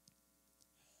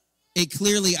 It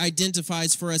clearly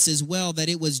identifies for us as well that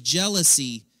it was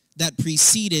jealousy that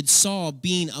preceded Saul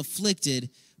being afflicted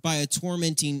by a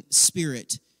tormenting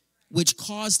spirit, which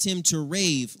caused him to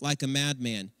rave like a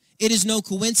madman. It is no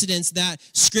coincidence that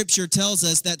Scripture tells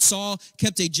us that Saul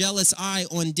kept a jealous eye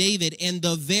on David, and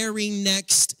the very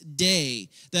next day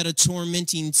that a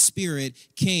tormenting spirit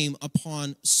came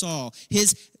upon Saul.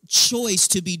 His choice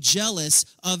to be jealous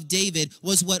of David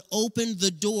was what opened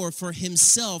the door for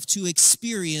himself to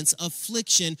experience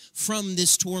affliction from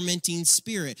this tormenting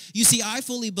spirit. You see, I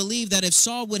fully believe that if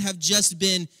Saul would have just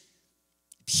been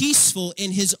peaceful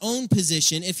in his own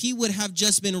position, if he would have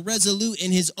just been resolute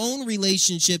in his own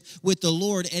relationship with the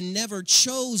Lord and never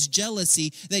chose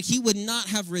jealousy, that he would not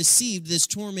have received this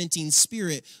tormenting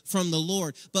spirit from the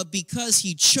Lord. But because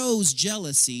he chose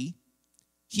jealousy,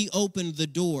 he opened the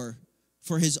door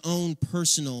for his own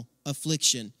personal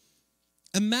affliction.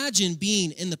 Imagine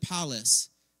being in the palace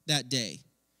that day.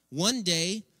 One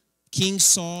day, King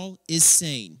Saul is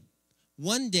sane.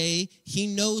 One day, he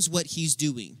knows what he's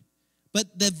doing.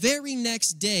 But the very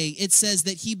next day, it says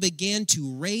that he began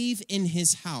to rave in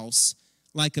his house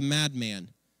like a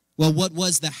madman. Well, what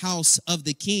was the house of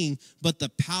the king but the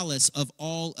palace of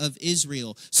all of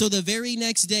Israel? So the very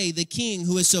next day, the king,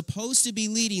 who is supposed to be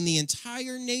leading the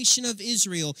entire nation of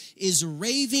Israel, is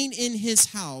raving in his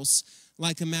house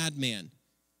like a madman.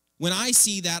 When I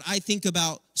see that, I think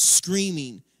about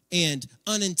screaming and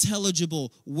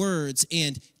unintelligible words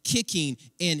and kicking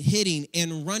and hitting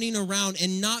and running around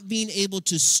and not being able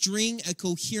to string a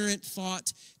coherent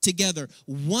thought together.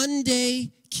 One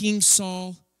day, King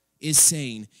Saul is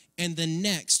sane, and the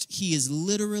next, he is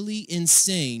literally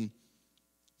insane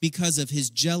because of his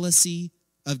jealousy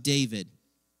of David.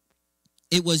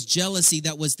 It was jealousy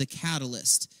that was the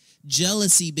catalyst.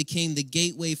 Jealousy became the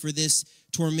gateway for this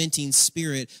tormenting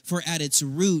spirit, for at its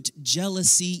root,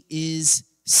 jealousy is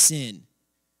sin.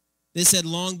 This had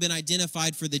long been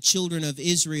identified for the children of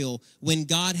Israel. When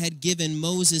God had given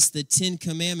Moses the 10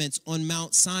 Commandments on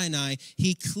Mount Sinai,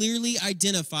 he clearly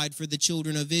identified for the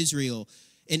children of Israel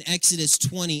in Exodus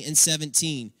 20 and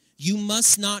 17. You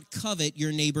must not covet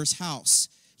your neighbor's house.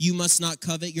 You must not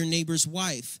covet your neighbor's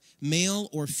wife, male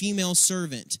or female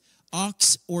servant,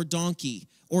 ox or donkey,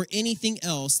 or anything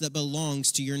else that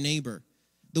belongs to your neighbor.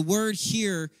 The word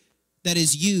here that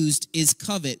is used is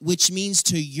covet, which means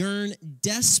to yearn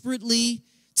desperately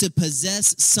to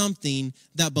possess something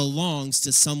that belongs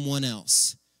to someone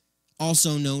else,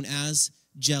 also known as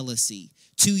jealousy.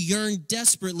 To yearn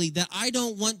desperately that I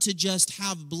don't want to just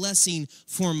have blessing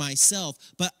for myself,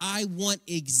 but I want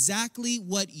exactly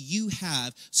what you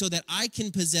have so that I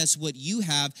can possess what you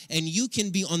have and you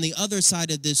can be on the other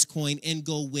side of this coin and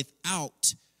go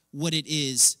without what it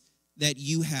is that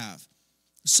you have.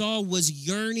 Saul was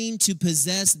yearning to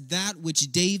possess that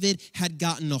which David had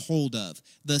gotten a hold of,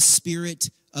 the Spirit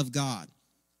of God.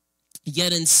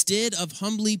 Yet instead of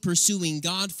humbly pursuing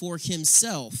God for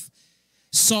himself,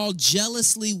 Saul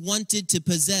jealously wanted to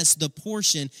possess the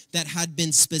portion that had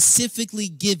been specifically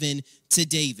given to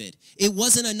David. It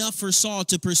wasn't enough for Saul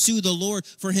to pursue the Lord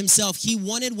for himself. He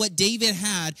wanted what David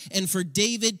had and for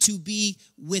David to be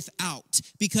without,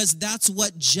 because that's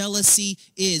what jealousy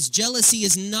is. Jealousy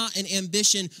is not an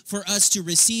ambition for us to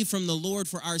receive from the Lord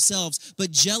for ourselves,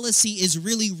 but jealousy is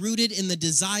really rooted in the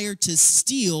desire to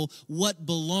steal what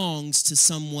belongs to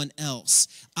someone else.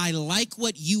 I like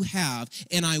what you have,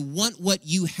 and I want what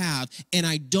you have, and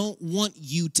I don't want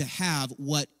you to have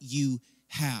what you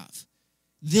have.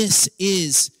 This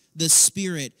is the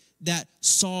spirit that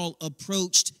Saul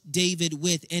approached David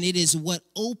with, and it is what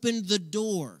opened the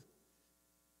door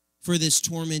for this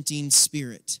tormenting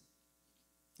spirit.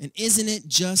 And isn't it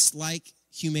just like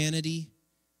humanity?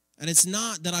 And it's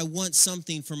not that I want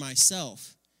something for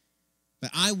myself,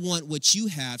 but I want what you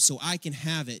have so I can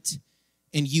have it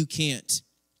and you can't.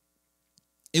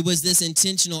 It was this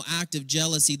intentional act of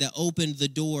jealousy that opened the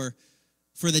door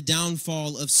for the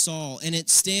downfall of Saul, and it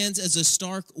stands as a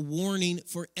stark warning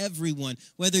for everyone,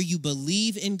 whether you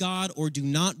believe in God or do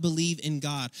not believe in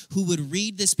God, who would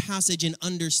read this passage and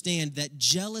understand that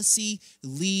jealousy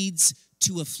leads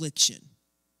to affliction.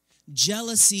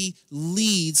 Jealousy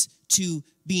leads to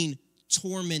being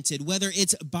tormented, whether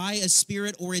it's by a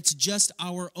spirit or it's just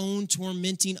our own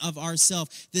tormenting of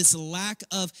ourselves. This lack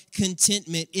of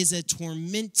contentment is a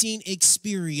tormenting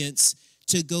experience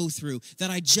to go through, that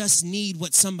I just need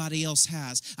what somebody else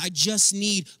has. I just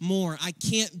need more. I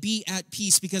can't be at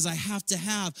peace because I have to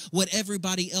have what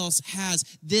everybody else has.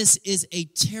 This is a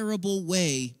terrible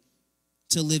way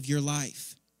to live your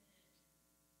life.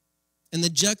 And the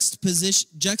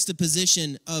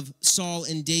juxtaposition of Saul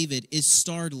and David is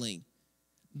startling.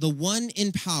 The one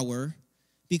in power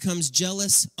becomes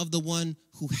jealous of the one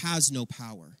who has no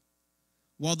power,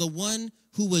 while the one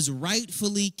who was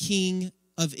rightfully king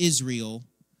of Israel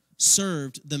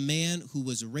served the man who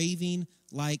was raving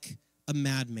like a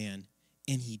madman,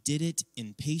 and he did it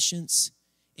in patience,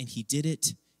 and he did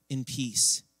it in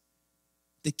peace.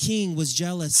 The king was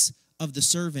jealous of the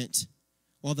servant,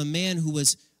 while the man who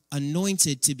was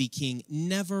anointed to be king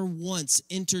never once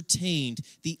entertained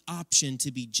the option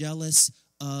to be jealous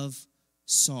of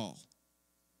Saul,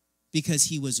 because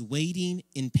he was waiting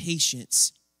in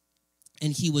patience,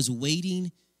 and he was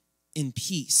waiting in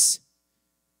peace.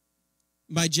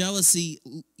 By jealousy,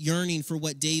 yearning for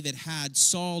what David had,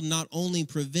 Saul not only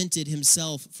prevented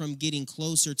himself from getting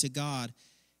closer to God,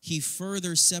 he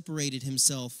further separated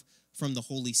himself from the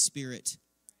Holy Spirit.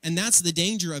 And that's the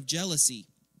danger of jealousy,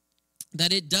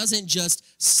 that it doesn't just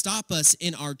stop us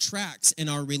in our tracks in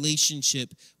our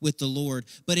relationship with the Lord,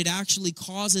 but it actually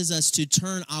causes us to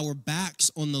turn our backs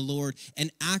on the Lord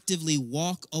and actively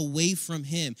walk away from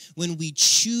him. When we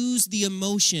choose the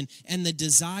emotion and the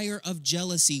desire of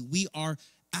jealousy, we are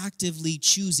actively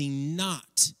choosing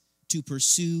not to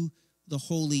pursue the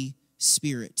Holy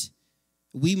Spirit.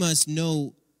 We must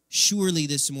know surely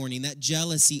this morning that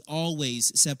jealousy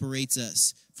always separates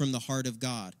us from the heart of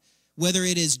God. Whether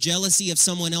it is jealousy of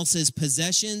someone else's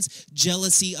possessions,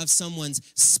 jealousy of someone's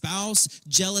spouse,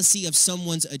 jealousy of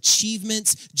someone's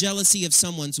achievements, jealousy of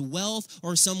someone's wealth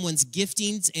or someone's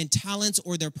giftings and talents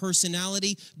or their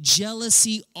personality,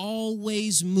 jealousy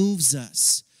always moves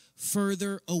us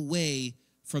further away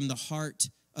from the heart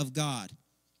of God.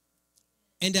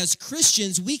 And as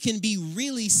Christians, we can be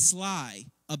really sly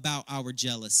about our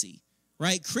jealousy,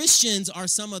 right? Christians are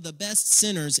some of the best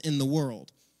sinners in the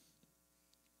world,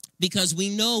 because we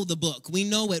know the book. We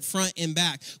know it front and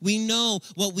back. We know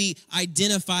what we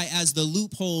identify as the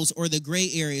loopholes or the gray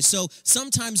areas. So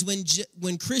sometimes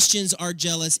when Christians are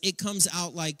jealous, it comes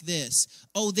out like this.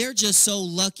 Oh, they're just so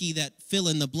lucky that fill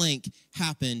in the blank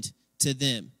happened to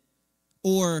them.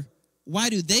 Or why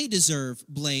do they deserve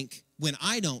blank when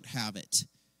I don't have it?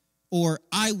 Or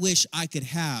I wish I could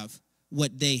have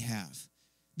what they have.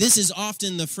 This is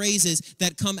often the phrases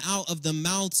that come out of the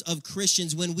mouths of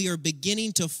Christians when we are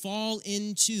beginning to fall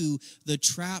into the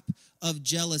trap of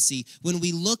jealousy. When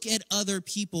we look at other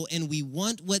people and we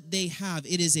want what they have,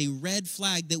 it is a red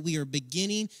flag that we are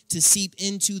beginning to seep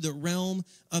into the realm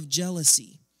of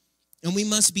jealousy. And we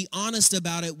must be honest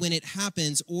about it when it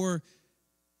happens, or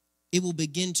it will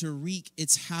begin to wreak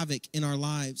its havoc in our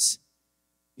lives.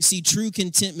 You see, true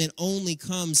contentment only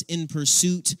comes in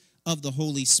pursuit of the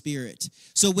Holy Spirit.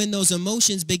 So when those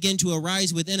emotions begin to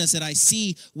arise within us, that I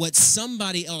see what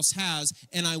somebody else has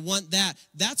and I want that,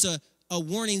 that's a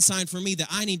warning sign for me that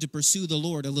I need to pursue the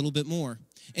Lord a little bit more.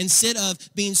 Instead of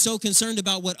being so concerned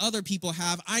about what other people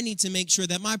have, I need to make sure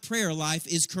that my prayer life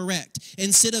is correct.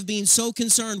 Instead of being so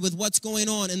concerned with what's going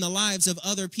on in the lives of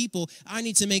other people, I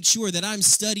need to make sure that I'm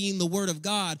studying the Word of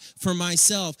God for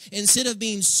myself. Instead of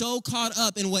being so caught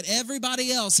up in what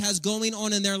everybody else has going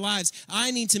on in their lives,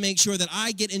 I need to make sure that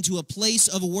I get into a place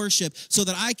of worship so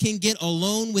that I can get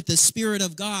alone with the Spirit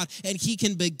of God and He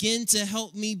can begin to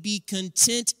help me be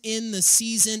content in the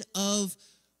season of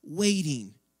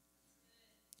waiting,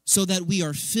 so that we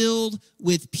are filled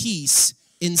with peace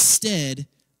instead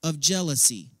of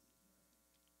jealousy.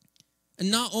 And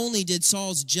not only did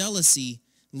Saul's jealousy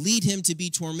lead him to be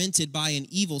tormented by an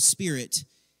evil spirit,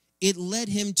 it led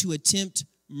him to attempt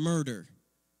murder,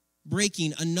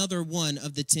 breaking another one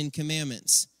of the 10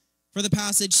 Commandments. For the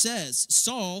passage says,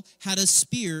 Saul had a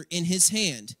spear in his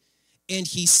hand, and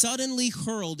he suddenly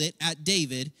hurled it at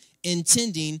David,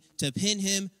 intending to pin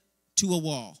him to a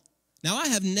wall. Now, I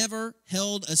have never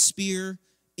held a spear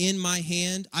in my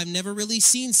hand. I've never really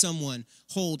seen someone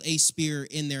hold a spear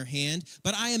in their hand.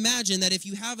 But I imagine that if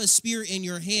you have a spear in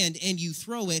your hand and you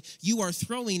throw it, you are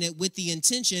throwing it with the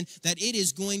intention that it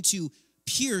is going to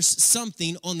pierce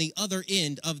something on the other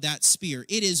end of that spear.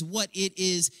 It is what it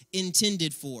is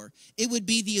intended for. It would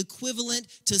be the equivalent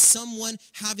to someone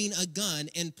having a gun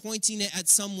and pointing it at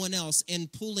someone else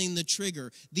and pulling the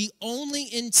trigger. The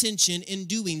only intention in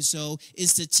doing so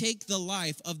is to take the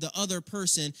life of the other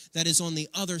person that is on the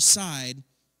other side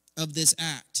of this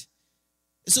act.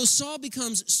 So Saul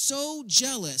becomes so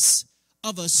jealous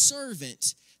of a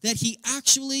servant that he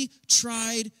actually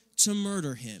tried to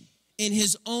murder him in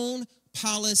his own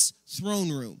palace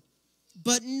throne room.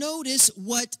 But notice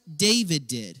what David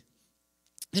did.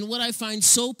 And what I find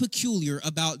so peculiar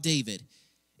about David,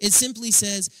 it simply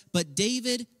says, but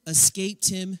David escaped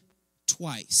him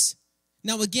twice.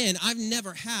 Now again, I've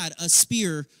never had a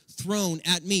spear thrown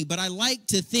at me, but I like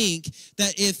to think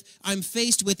that if I'm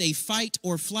faced with a fight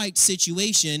or flight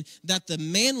situation, that the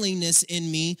manliness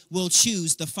in me will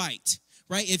choose the fight.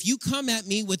 Right? If you come at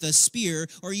me with a spear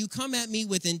or you come at me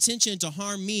with intention to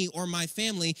harm me or my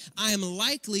family, I am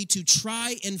likely to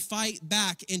try and fight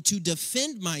back and to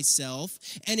defend myself.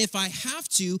 And if I have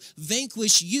to,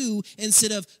 vanquish you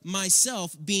instead of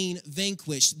myself being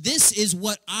vanquished. This is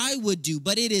what I would do,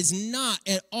 but it is not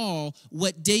at all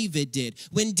what David did.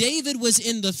 When David was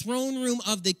in the throne room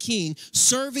of the king,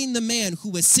 serving the man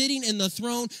who was sitting in the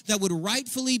throne that would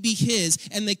rightfully be his,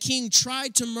 and the king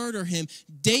tried to murder him,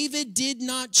 David did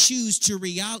not choose to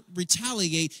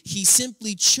retaliate. He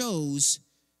simply chose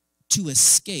to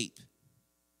escape.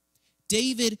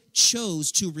 David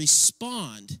chose to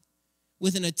respond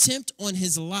with an attempt on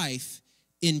his life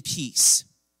in peace.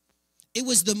 It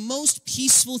was the most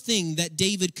peaceful thing that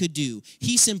David could do.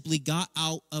 He simply got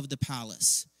out of the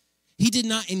palace. He did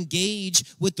not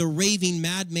engage with the raving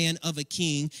madman of a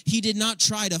king. He did not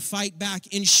try to fight back.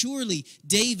 And surely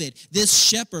David, this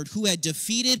shepherd who had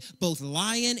defeated both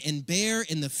lion and bear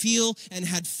in the field and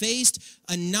had faced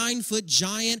a 9-foot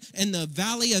giant in the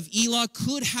valley of Elah,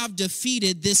 could have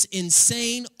defeated this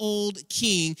insane old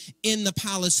king in the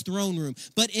palace throne room.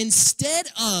 But instead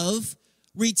of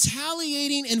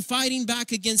retaliating and fighting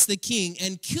back against the king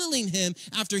and killing him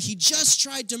after he just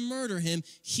tried to murder him,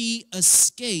 he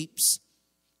escapes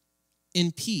in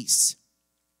peace.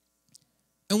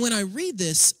 And when I read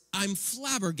this, I'm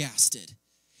flabbergasted,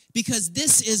 because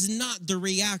this is not the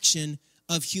reaction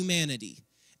of humanity.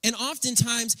 And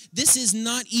oftentimes, this is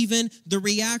not even the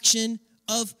reaction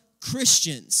of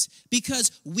Christians,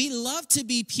 because we love to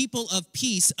be people of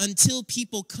peace until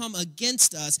people come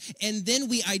against us, and then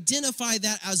we identify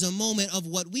that as a moment of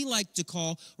what we like to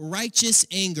call righteous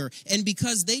anger. And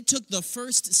because they took the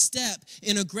first step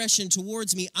in aggression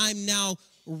towards me, I'm now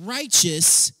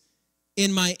righteous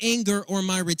in my anger or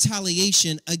my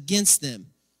retaliation against them.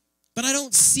 But I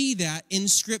don't see that in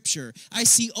Scripture. I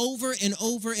see over and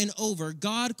over and over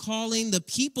God calling the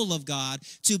people of God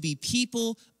to be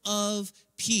people of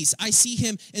peace. I see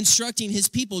him instructing his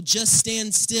people, just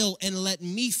stand still and let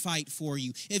me fight for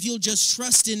you. If you'll just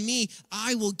trust in me,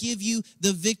 I will give you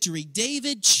the victory.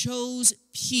 David chose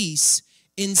peace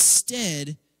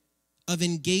instead of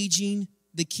engaging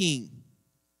the king.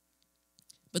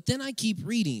 But then I keep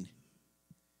reading,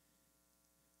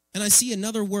 and I see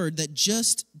another word that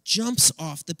just jumps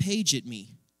off the page at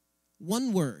me.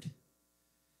 One word.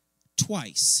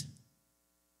 Twice.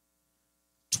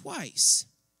 Twice.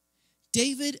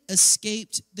 David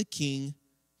escaped the king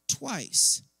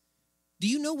twice. Do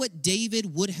you know what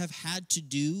David would have had to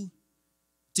do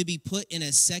to be put in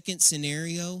a second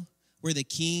scenario where the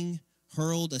king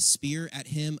hurled a spear at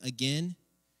him again?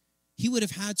 He would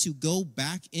have had to go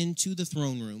back into the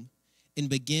throne room and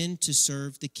begin to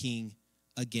serve the king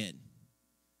again.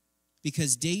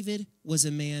 Because David was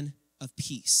a man of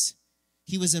peace.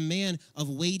 He was a man of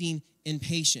waiting in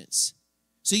patience.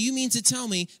 So you mean to tell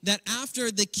me that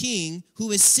after the king who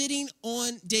is sitting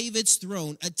on David's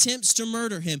throne attempts to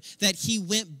murder him, that he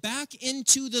went back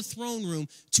into the throne room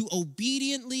to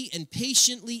obediently and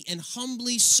patiently and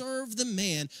humbly serve the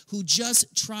man who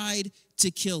just tried to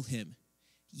kill him?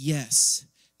 Yes,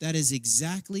 that is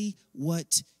exactly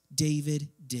what David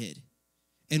did.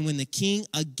 And when the king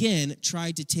again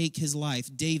tried to take his life,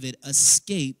 David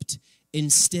escaped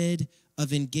instead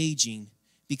of engaging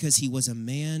because he was a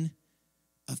man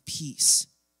of peace.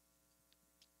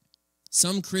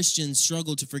 Some Christians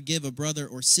struggle to forgive a brother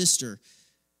or sister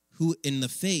who in the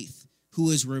faith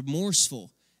who is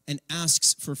remorseful and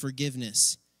asks for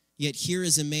forgiveness. Yet here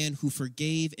is a man who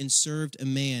forgave and served a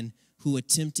man who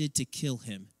attempted to kill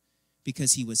him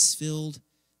because he was filled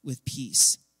with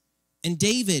peace. And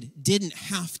David didn't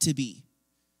have to be.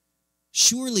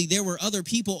 Surely there were other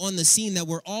people on the scene that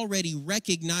were already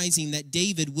recognizing that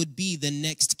David would be the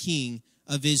next king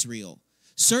of Israel.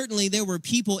 Certainly there were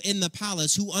people in the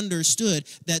palace who understood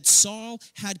that Saul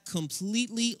had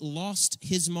completely lost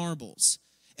his marbles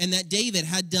and that David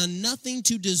had done nothing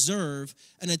to deserve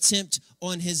an attempt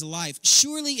on his life.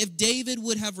 Surely if David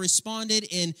would have responded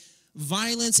in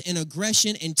violence and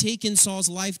aggression and taken Saul's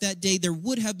life that day, there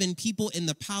would have been people in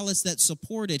the palace that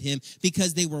supported him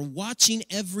because they were watching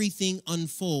everything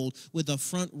unfold with a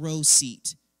front row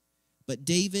seat. But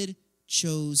David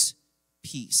chose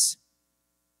peace,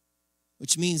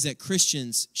 which means that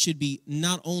Christians should be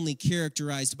not only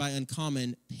characterized by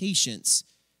uncommon patience,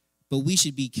 but we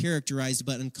should be characterized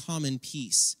by uncommon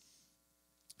peace.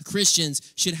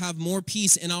 Christians should have more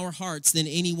peace in our hearts than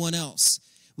anyone else.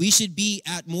 We should be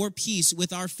at more peace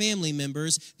with our family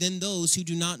members than those who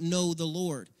do not know the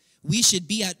Lord. We should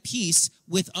be at peace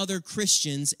with other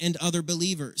Christians and other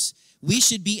believers. We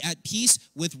should be at peace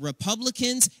with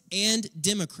Republicans and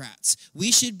Democrats.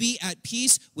 We should be at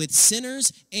peace with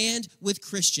sinners and with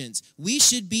Christians. We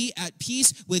should be at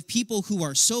peace with people who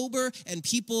are sober and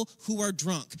people who are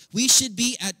drunk. We should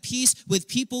be at peace with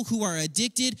people who are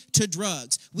addicted to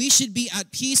drugs. We should be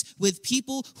at peace with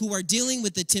people who are dealing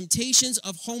with the temptations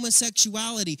of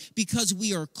homosexuality because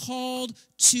we are called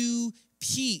to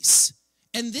peace.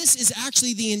 And this is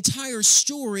actually the entire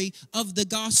story of the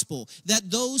gospel,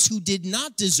 that those who did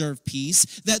not deserve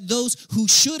peace, that those who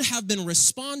should have been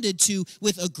responded to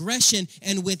with aggression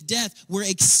and with death, were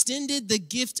extended the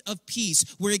gift of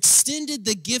peace, were extended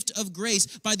the gift of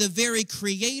grace by the very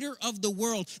creator of the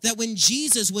world, that when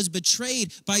Jesus was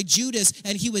betrayed by Judas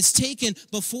and he was taken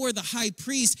before the high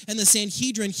priest and the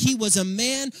Sanhedrin, he was a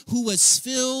man who was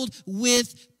filled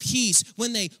with peace.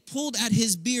 When they pulled at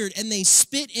his beard and they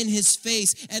spit in his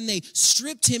face and they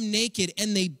stripped him naked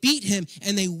and they beat him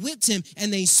and they whipped him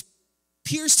and they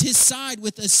pierced his side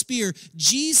with a spear,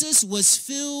 Jesus was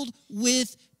filled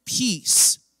with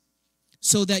peace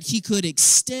so that he could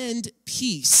extend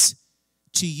peace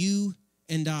to you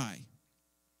and I.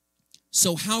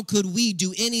 So how could we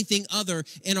do anything other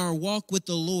in our walk with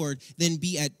the Lord than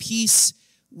be at peace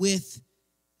with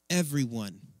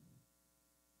everyone?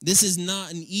 This is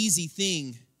not an easy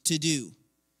thing to do.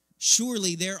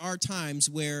 Surely there are times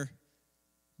where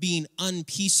being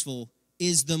unpeaceful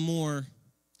is the more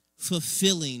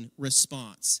fulfilling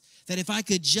response. That if I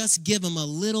could just give them a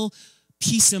little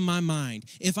peace in my mind.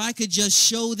 If I could just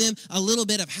show them a little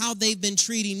bit of how they've been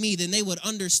treating me, then they would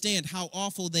understand how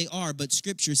awful they are. But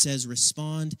Scripture says,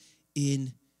 respond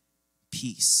in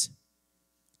peace.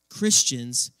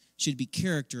 Christians should be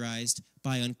characterized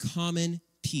by uncommon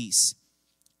peace,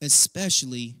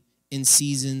 especially in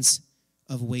seasons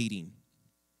of waiting.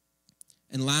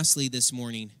 And lastly this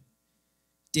morning,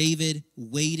 David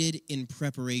waited in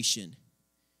preparation.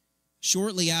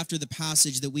 Shortly after the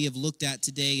passage that we have looked at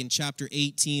today in chapter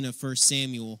 18 of 1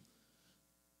 Samuel,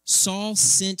 Saul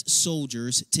sent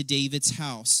soldiers to David's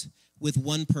house with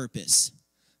one purpose: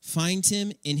 find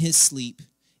him in his sleep,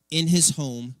 in his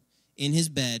home, in his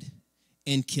bed,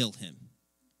 and kill him.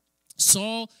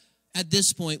 Saul, at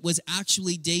this point, was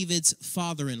actually David's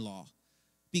father-in-law,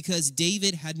 because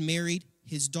David had married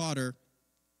his daughter,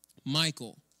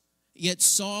 Michal. Yet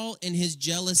Saul, in his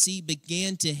jealousy,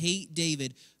 began to hate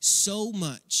David so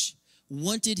much,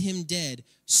 wanted him dead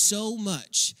so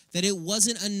much, that it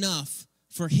wasn't enough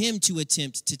for him to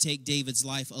attempt to take David's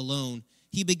life alone.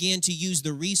 He began to use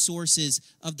the resources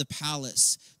of the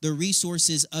palace, the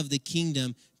resources of the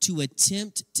kingdom, to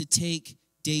attempt to take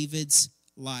David's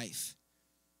life.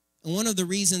 And one of the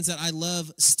reasons that I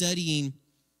love studying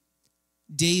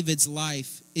David's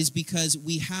life is because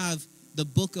we have the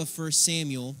book of 1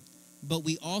 Samuel, but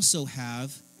we also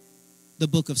have the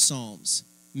book of Psalms,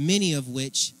 many of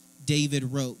which David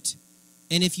wrote.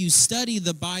 And if you study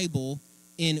the Bible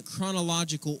in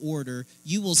chronological order,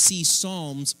 you will see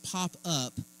Psalms pop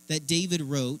up that David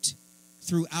wrote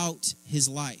throughout his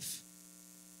life.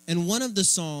 And one of the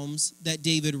Psalms that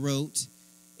David wrote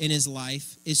in his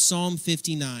life is Psalm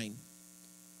 59.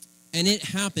 And it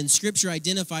happened, Scripture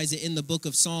identifies it in the book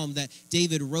of Psalm, that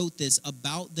David wrote this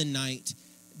about the night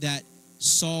that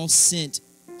Saul sent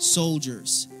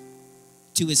soldiers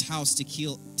to his house to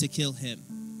kill him.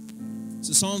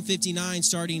 So Psalm 59,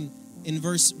 starting in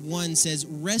verse 1, says,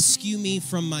 "Rescue me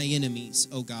from my enemies,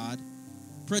 O God.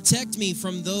 Protect me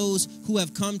from those who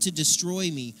have come to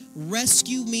destroy me.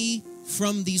 Rescue me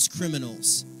from these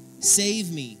criminals.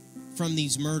 Save me from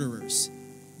these murderers.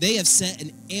 They have set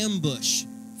an ambush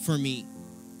for me.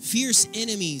 Fierce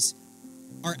enemies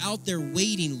are out there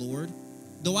waiting, Lord.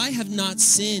 Though I have not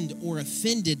sinned or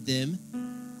offended them,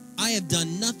 I have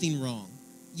done nothing wrong.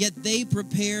 Yet they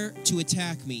prepare to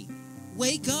attack me.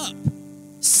 Wake up,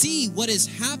 see what is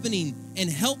happening, and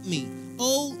help me.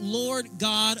 O Lord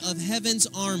God of heaven's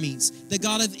armies, the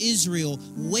God of Israel,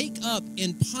 wake up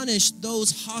and punish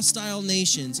those hostile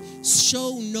nations.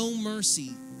 Show no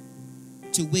mercy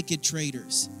to wicked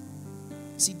traitors."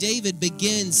 See, David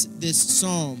begins this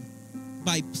psalm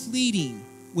by pleading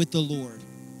with the Lord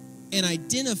and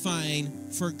identifying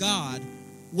for God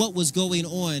what was going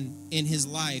on in his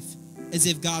life, as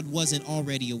if God wasn't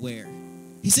already aware.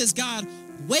 He says, "God,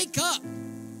 wake up.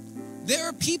 There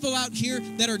are people out here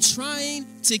that are trying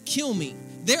to kill me.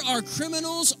 There are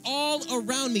criminals all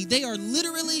around me. They are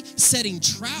literally setting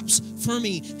traps for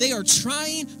me. They are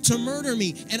trying to murder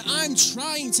me. And I'm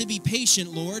trying to be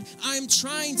patient, Lord. I'm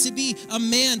trying to be a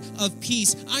man of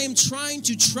peace. I am trying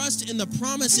to trust in the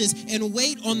promises and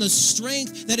wait on the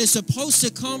strength that is supposed to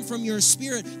come from your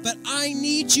Spirit. But I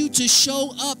need you to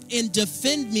show up and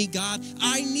defend me, God.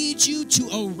 I need you to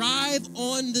arrive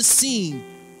on the scene,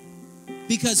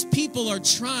 because people are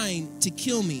trying to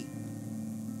kill me."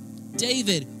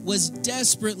 David was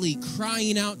desperately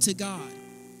crying out to God.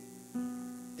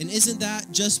 And isn't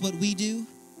that just what we do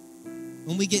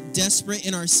when we get desperate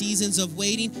in our seasons of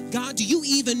waiting? God, do you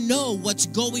even know what's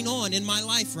going on in my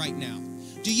life right now?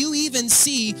 Do you even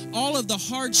see all of the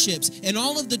hardships and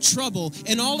all of the trouble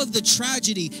and all of the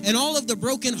tragedy and all of the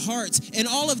broken hearts and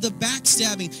all of the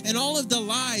backstabbing and all of the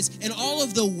lies and all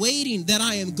of the waiting that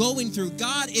I am going through?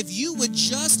 God, if you would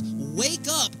just wake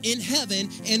up in heaven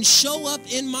and show up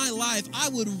in my life, I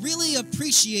would really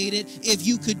appreciate it if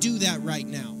you could do that right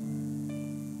now.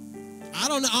 I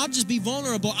don't know, I'll just be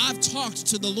vulnerable. I've talked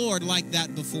to the Lord like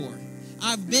that before.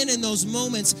 I've been in those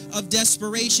moments of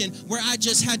desperation where I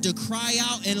just had to cry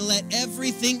out and let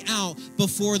everything out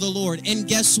before the Lord. And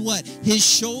guess what? His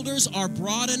shoulders are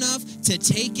broad enough to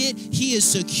take it. He is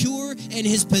secure in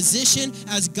his position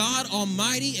as God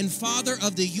Almighty and Father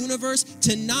of the universe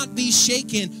to not be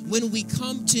shaken when we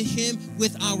come to him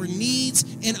with our needs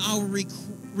and our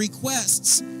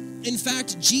requests. In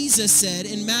fact, Jesus said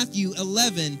in Matthew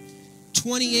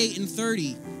 11:28 and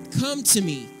 30, "Come to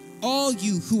me, all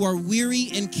you who are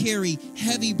weary and carry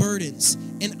heavy burdens,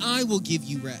 and I will give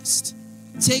you rest.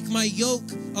 Take my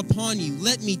yoke upon you.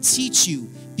 Let me teach you,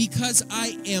 because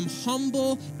I am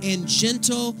humble and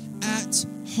gentle at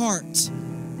heart,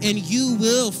 and you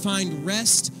will find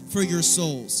rest for your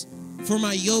souls. For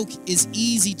my yoke is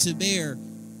easy to bear,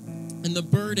 and the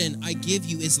burden I give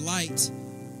you is light.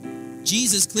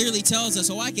 Jesus clearly tells us,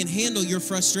 oh, I can handle your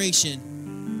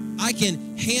frustration. I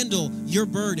can handle your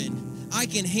burden. I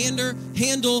can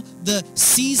handle the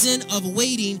season of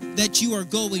waiting that you are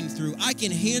going through. I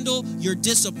can handle your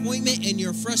disappointment and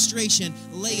your frustration.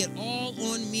 Lay it all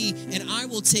on me, and I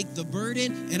will take the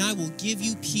burden and I will give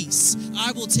you peace.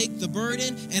 I will take the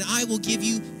burden and I will give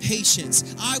you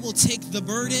patience. I will take the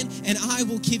burden and I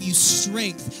will give you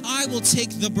strength. I will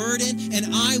take the burden and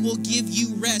I will give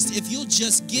you rest. If you'll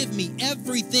just give me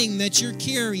everything that you're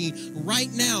carrying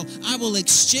right now, I will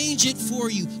exchange it for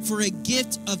you for a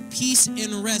gift of peace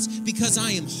and rest, because I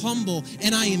am humble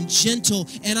and I am gentle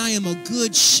and I am a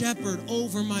good shepherd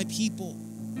over my people.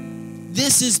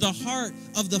 This is the heart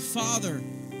of the Father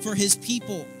for his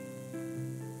people.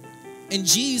 And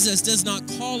Jesus does not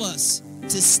call us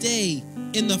to stay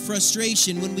in the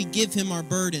frustration when we give him our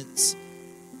burdens.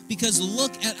 Because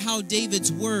look at how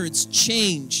David's words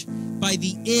change by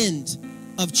the end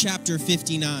of chapter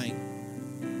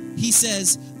 59. He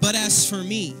says, but as for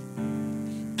me,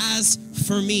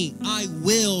 I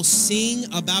will sing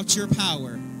about your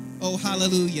power. Oh,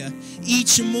 hallelujah.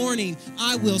 Each morning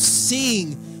I will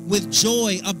sing with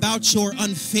joy about your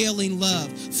unfailing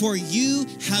love. For you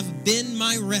have been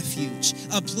my refuge,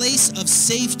 a place of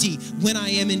safety when I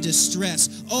am in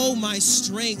distress. Oh, my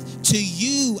strength, to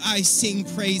you I sing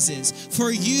praises.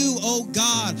 For you, oh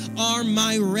God, are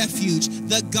my refuge,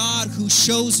 the God who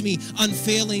shows me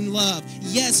unfailing love.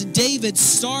 Yes, David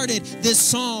started this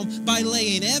psalm by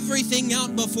laying everything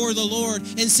out before the Lord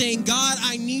and saying, God,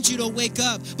 I need you to wake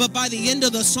up. But by the end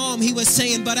of the psalm, he was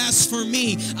saying, but as for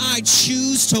me, I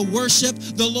choose to worship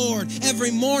the Lord. Every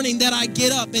morning that I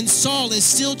get up and Saul is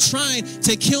still trying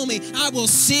to kill me, I will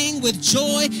sing with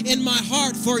joy in my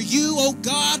heart. For you, oh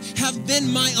God, have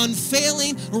been my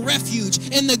unfailing refuge.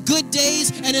 In the good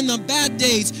days and in the bad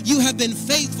days, you have been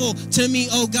faithful to me,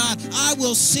 oh God. I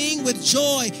will sing with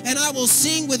joy and I will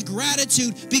sing with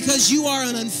gratitude, because you are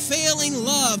an unfailing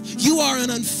love. You are an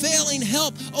unfailing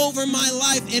help over my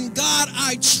life. And God,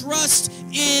 I trust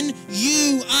in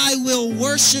you. I will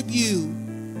worship you.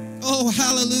 Oh,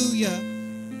 hallelujah.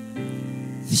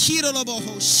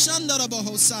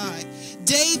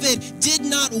 David did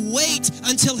not wait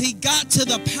until he got to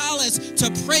the palace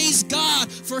to praise God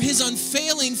for his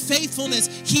unfailing faithfulness.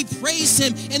 He praised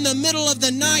him in the middle of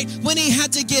the night when he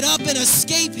had to get up and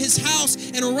escape his house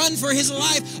and run for his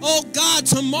life. Oh God,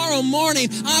 tomorrow morning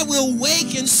I will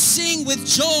wake and sing with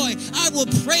joy. I will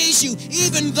praise you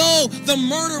even though the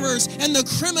murderers and the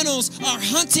criminals are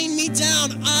hunting me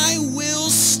down. I will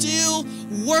still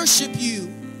worship you.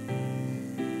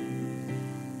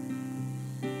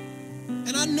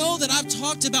 And I know that I've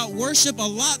talked about worship a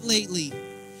lot lately,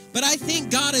 but I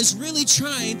think God is really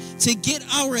trying to get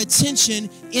our attention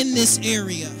in this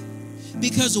area,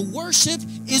 because worship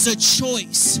is a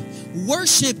choice.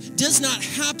 Worship does not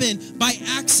happen by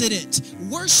accident.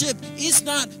 Worship is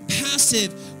not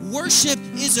passive. Worship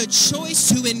is a choice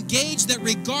to engage, that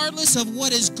regardless of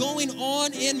what is going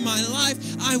on in my life,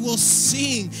 I will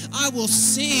sing. I will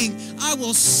sing. I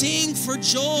will sing for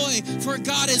joy. For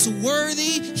God is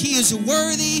worthy. He is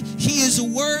worthy. He is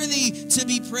worthy to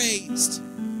be praised.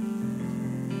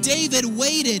 David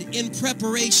waited in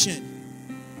preparation.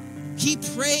 He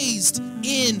praised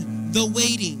in the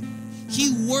waiting.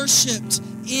 He worshiped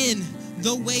in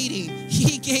the waiting.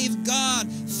 He gave God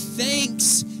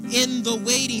thanks in the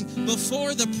waiting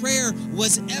before the prayer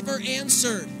was ever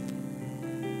answered.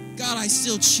 God, I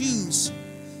still choose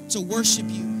to worship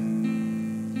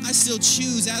you. I still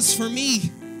choose. As for me,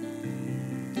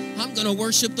 I'm going to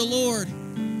worship the Lord.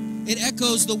 It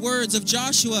echoes the words of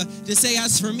Joshua to say,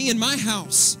 as for me and my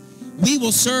house, we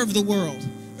will serve the world.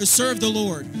 Or serve the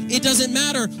Lord. It doesn't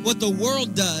matter what the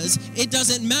world does. It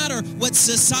doesn't matter what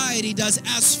society does.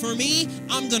 As for me,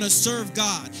 I'm going to serve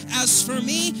God. As for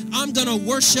me, I'm going to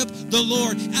worship the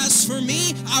Lord. As for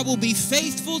me, I will be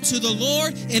faithful to the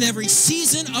Lord in every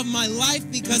season of my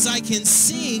life, because I can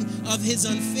sing of his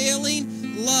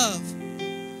unfailing love.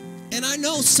 And I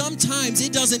know sometimes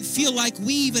it doesn't feel like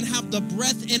we even have the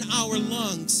breath in our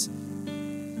lungs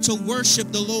to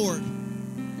worship the Lord.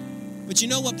 But you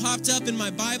know what popped up in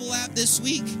my Bible app this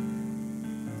week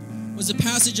was a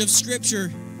passage of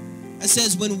scripture that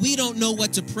says, when we don't know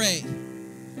what to pray,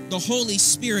 the Holy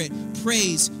Spirit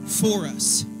prays for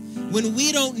us. When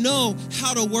we don't know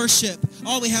how to worship,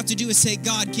 all we have to do is say,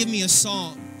 God, give me a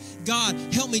song. God,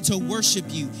 help me to worship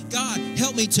you. God,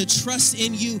 help me to trust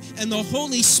in you. And the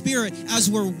Holy Spirit, as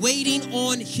we're waiting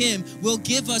on him, will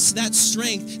give us that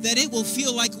strength, that it will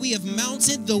feel like we have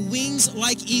mounted the wings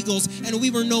like eagles, and we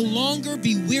will no longer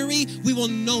be weary. We will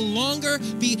no longer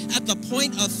be at the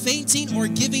point of fainting or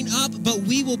giving up, but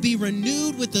we will be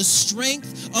renewed with the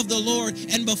strength of the Lord.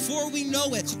 And before we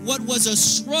know it, what was a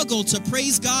struggle to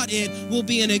praise God in will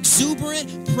be an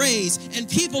exuberant praise. And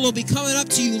people will be coming up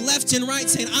to you left and right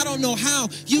saying, I don't know how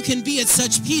you can be at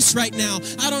such peace right now.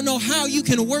 I don't know how you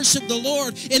can worship the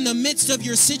Lord in the midst of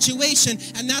your situation.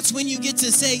 And that's when you get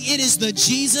to say, it is the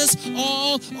Jesus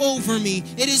all over me.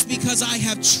 It is because I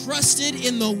have trusted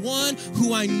in the one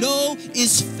who I know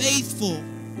is faithful.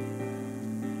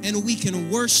 And we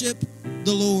can worship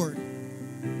the Lord.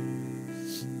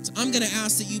 So I'm going to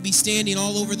ask that you be standing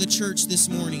all over the church this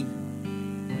morning.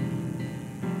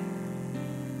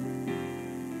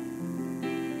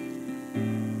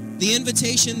 The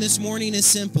invitation this morning is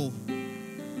simple.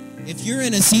 If you're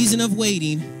in a season of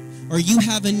waiting or you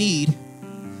have a need,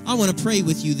 I want to pray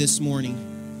with you this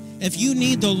morning. If you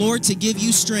need the Lord to give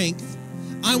you strength,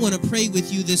 I want to pray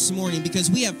with you this morning,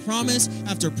 because we have promise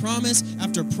after promise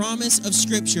after promise of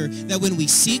Scripture that when we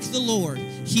seek the Lord,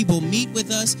 he will meet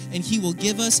with us and he will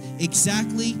give us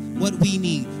exactly what we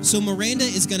need. So Miranda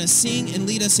is going to sing and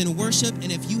lead us in worship,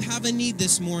 and if you have a need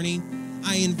this morning,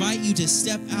 I invite you to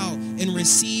step out and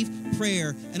receive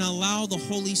prayer and allow the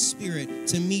Holy Spirit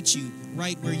to meet you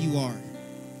right where you are.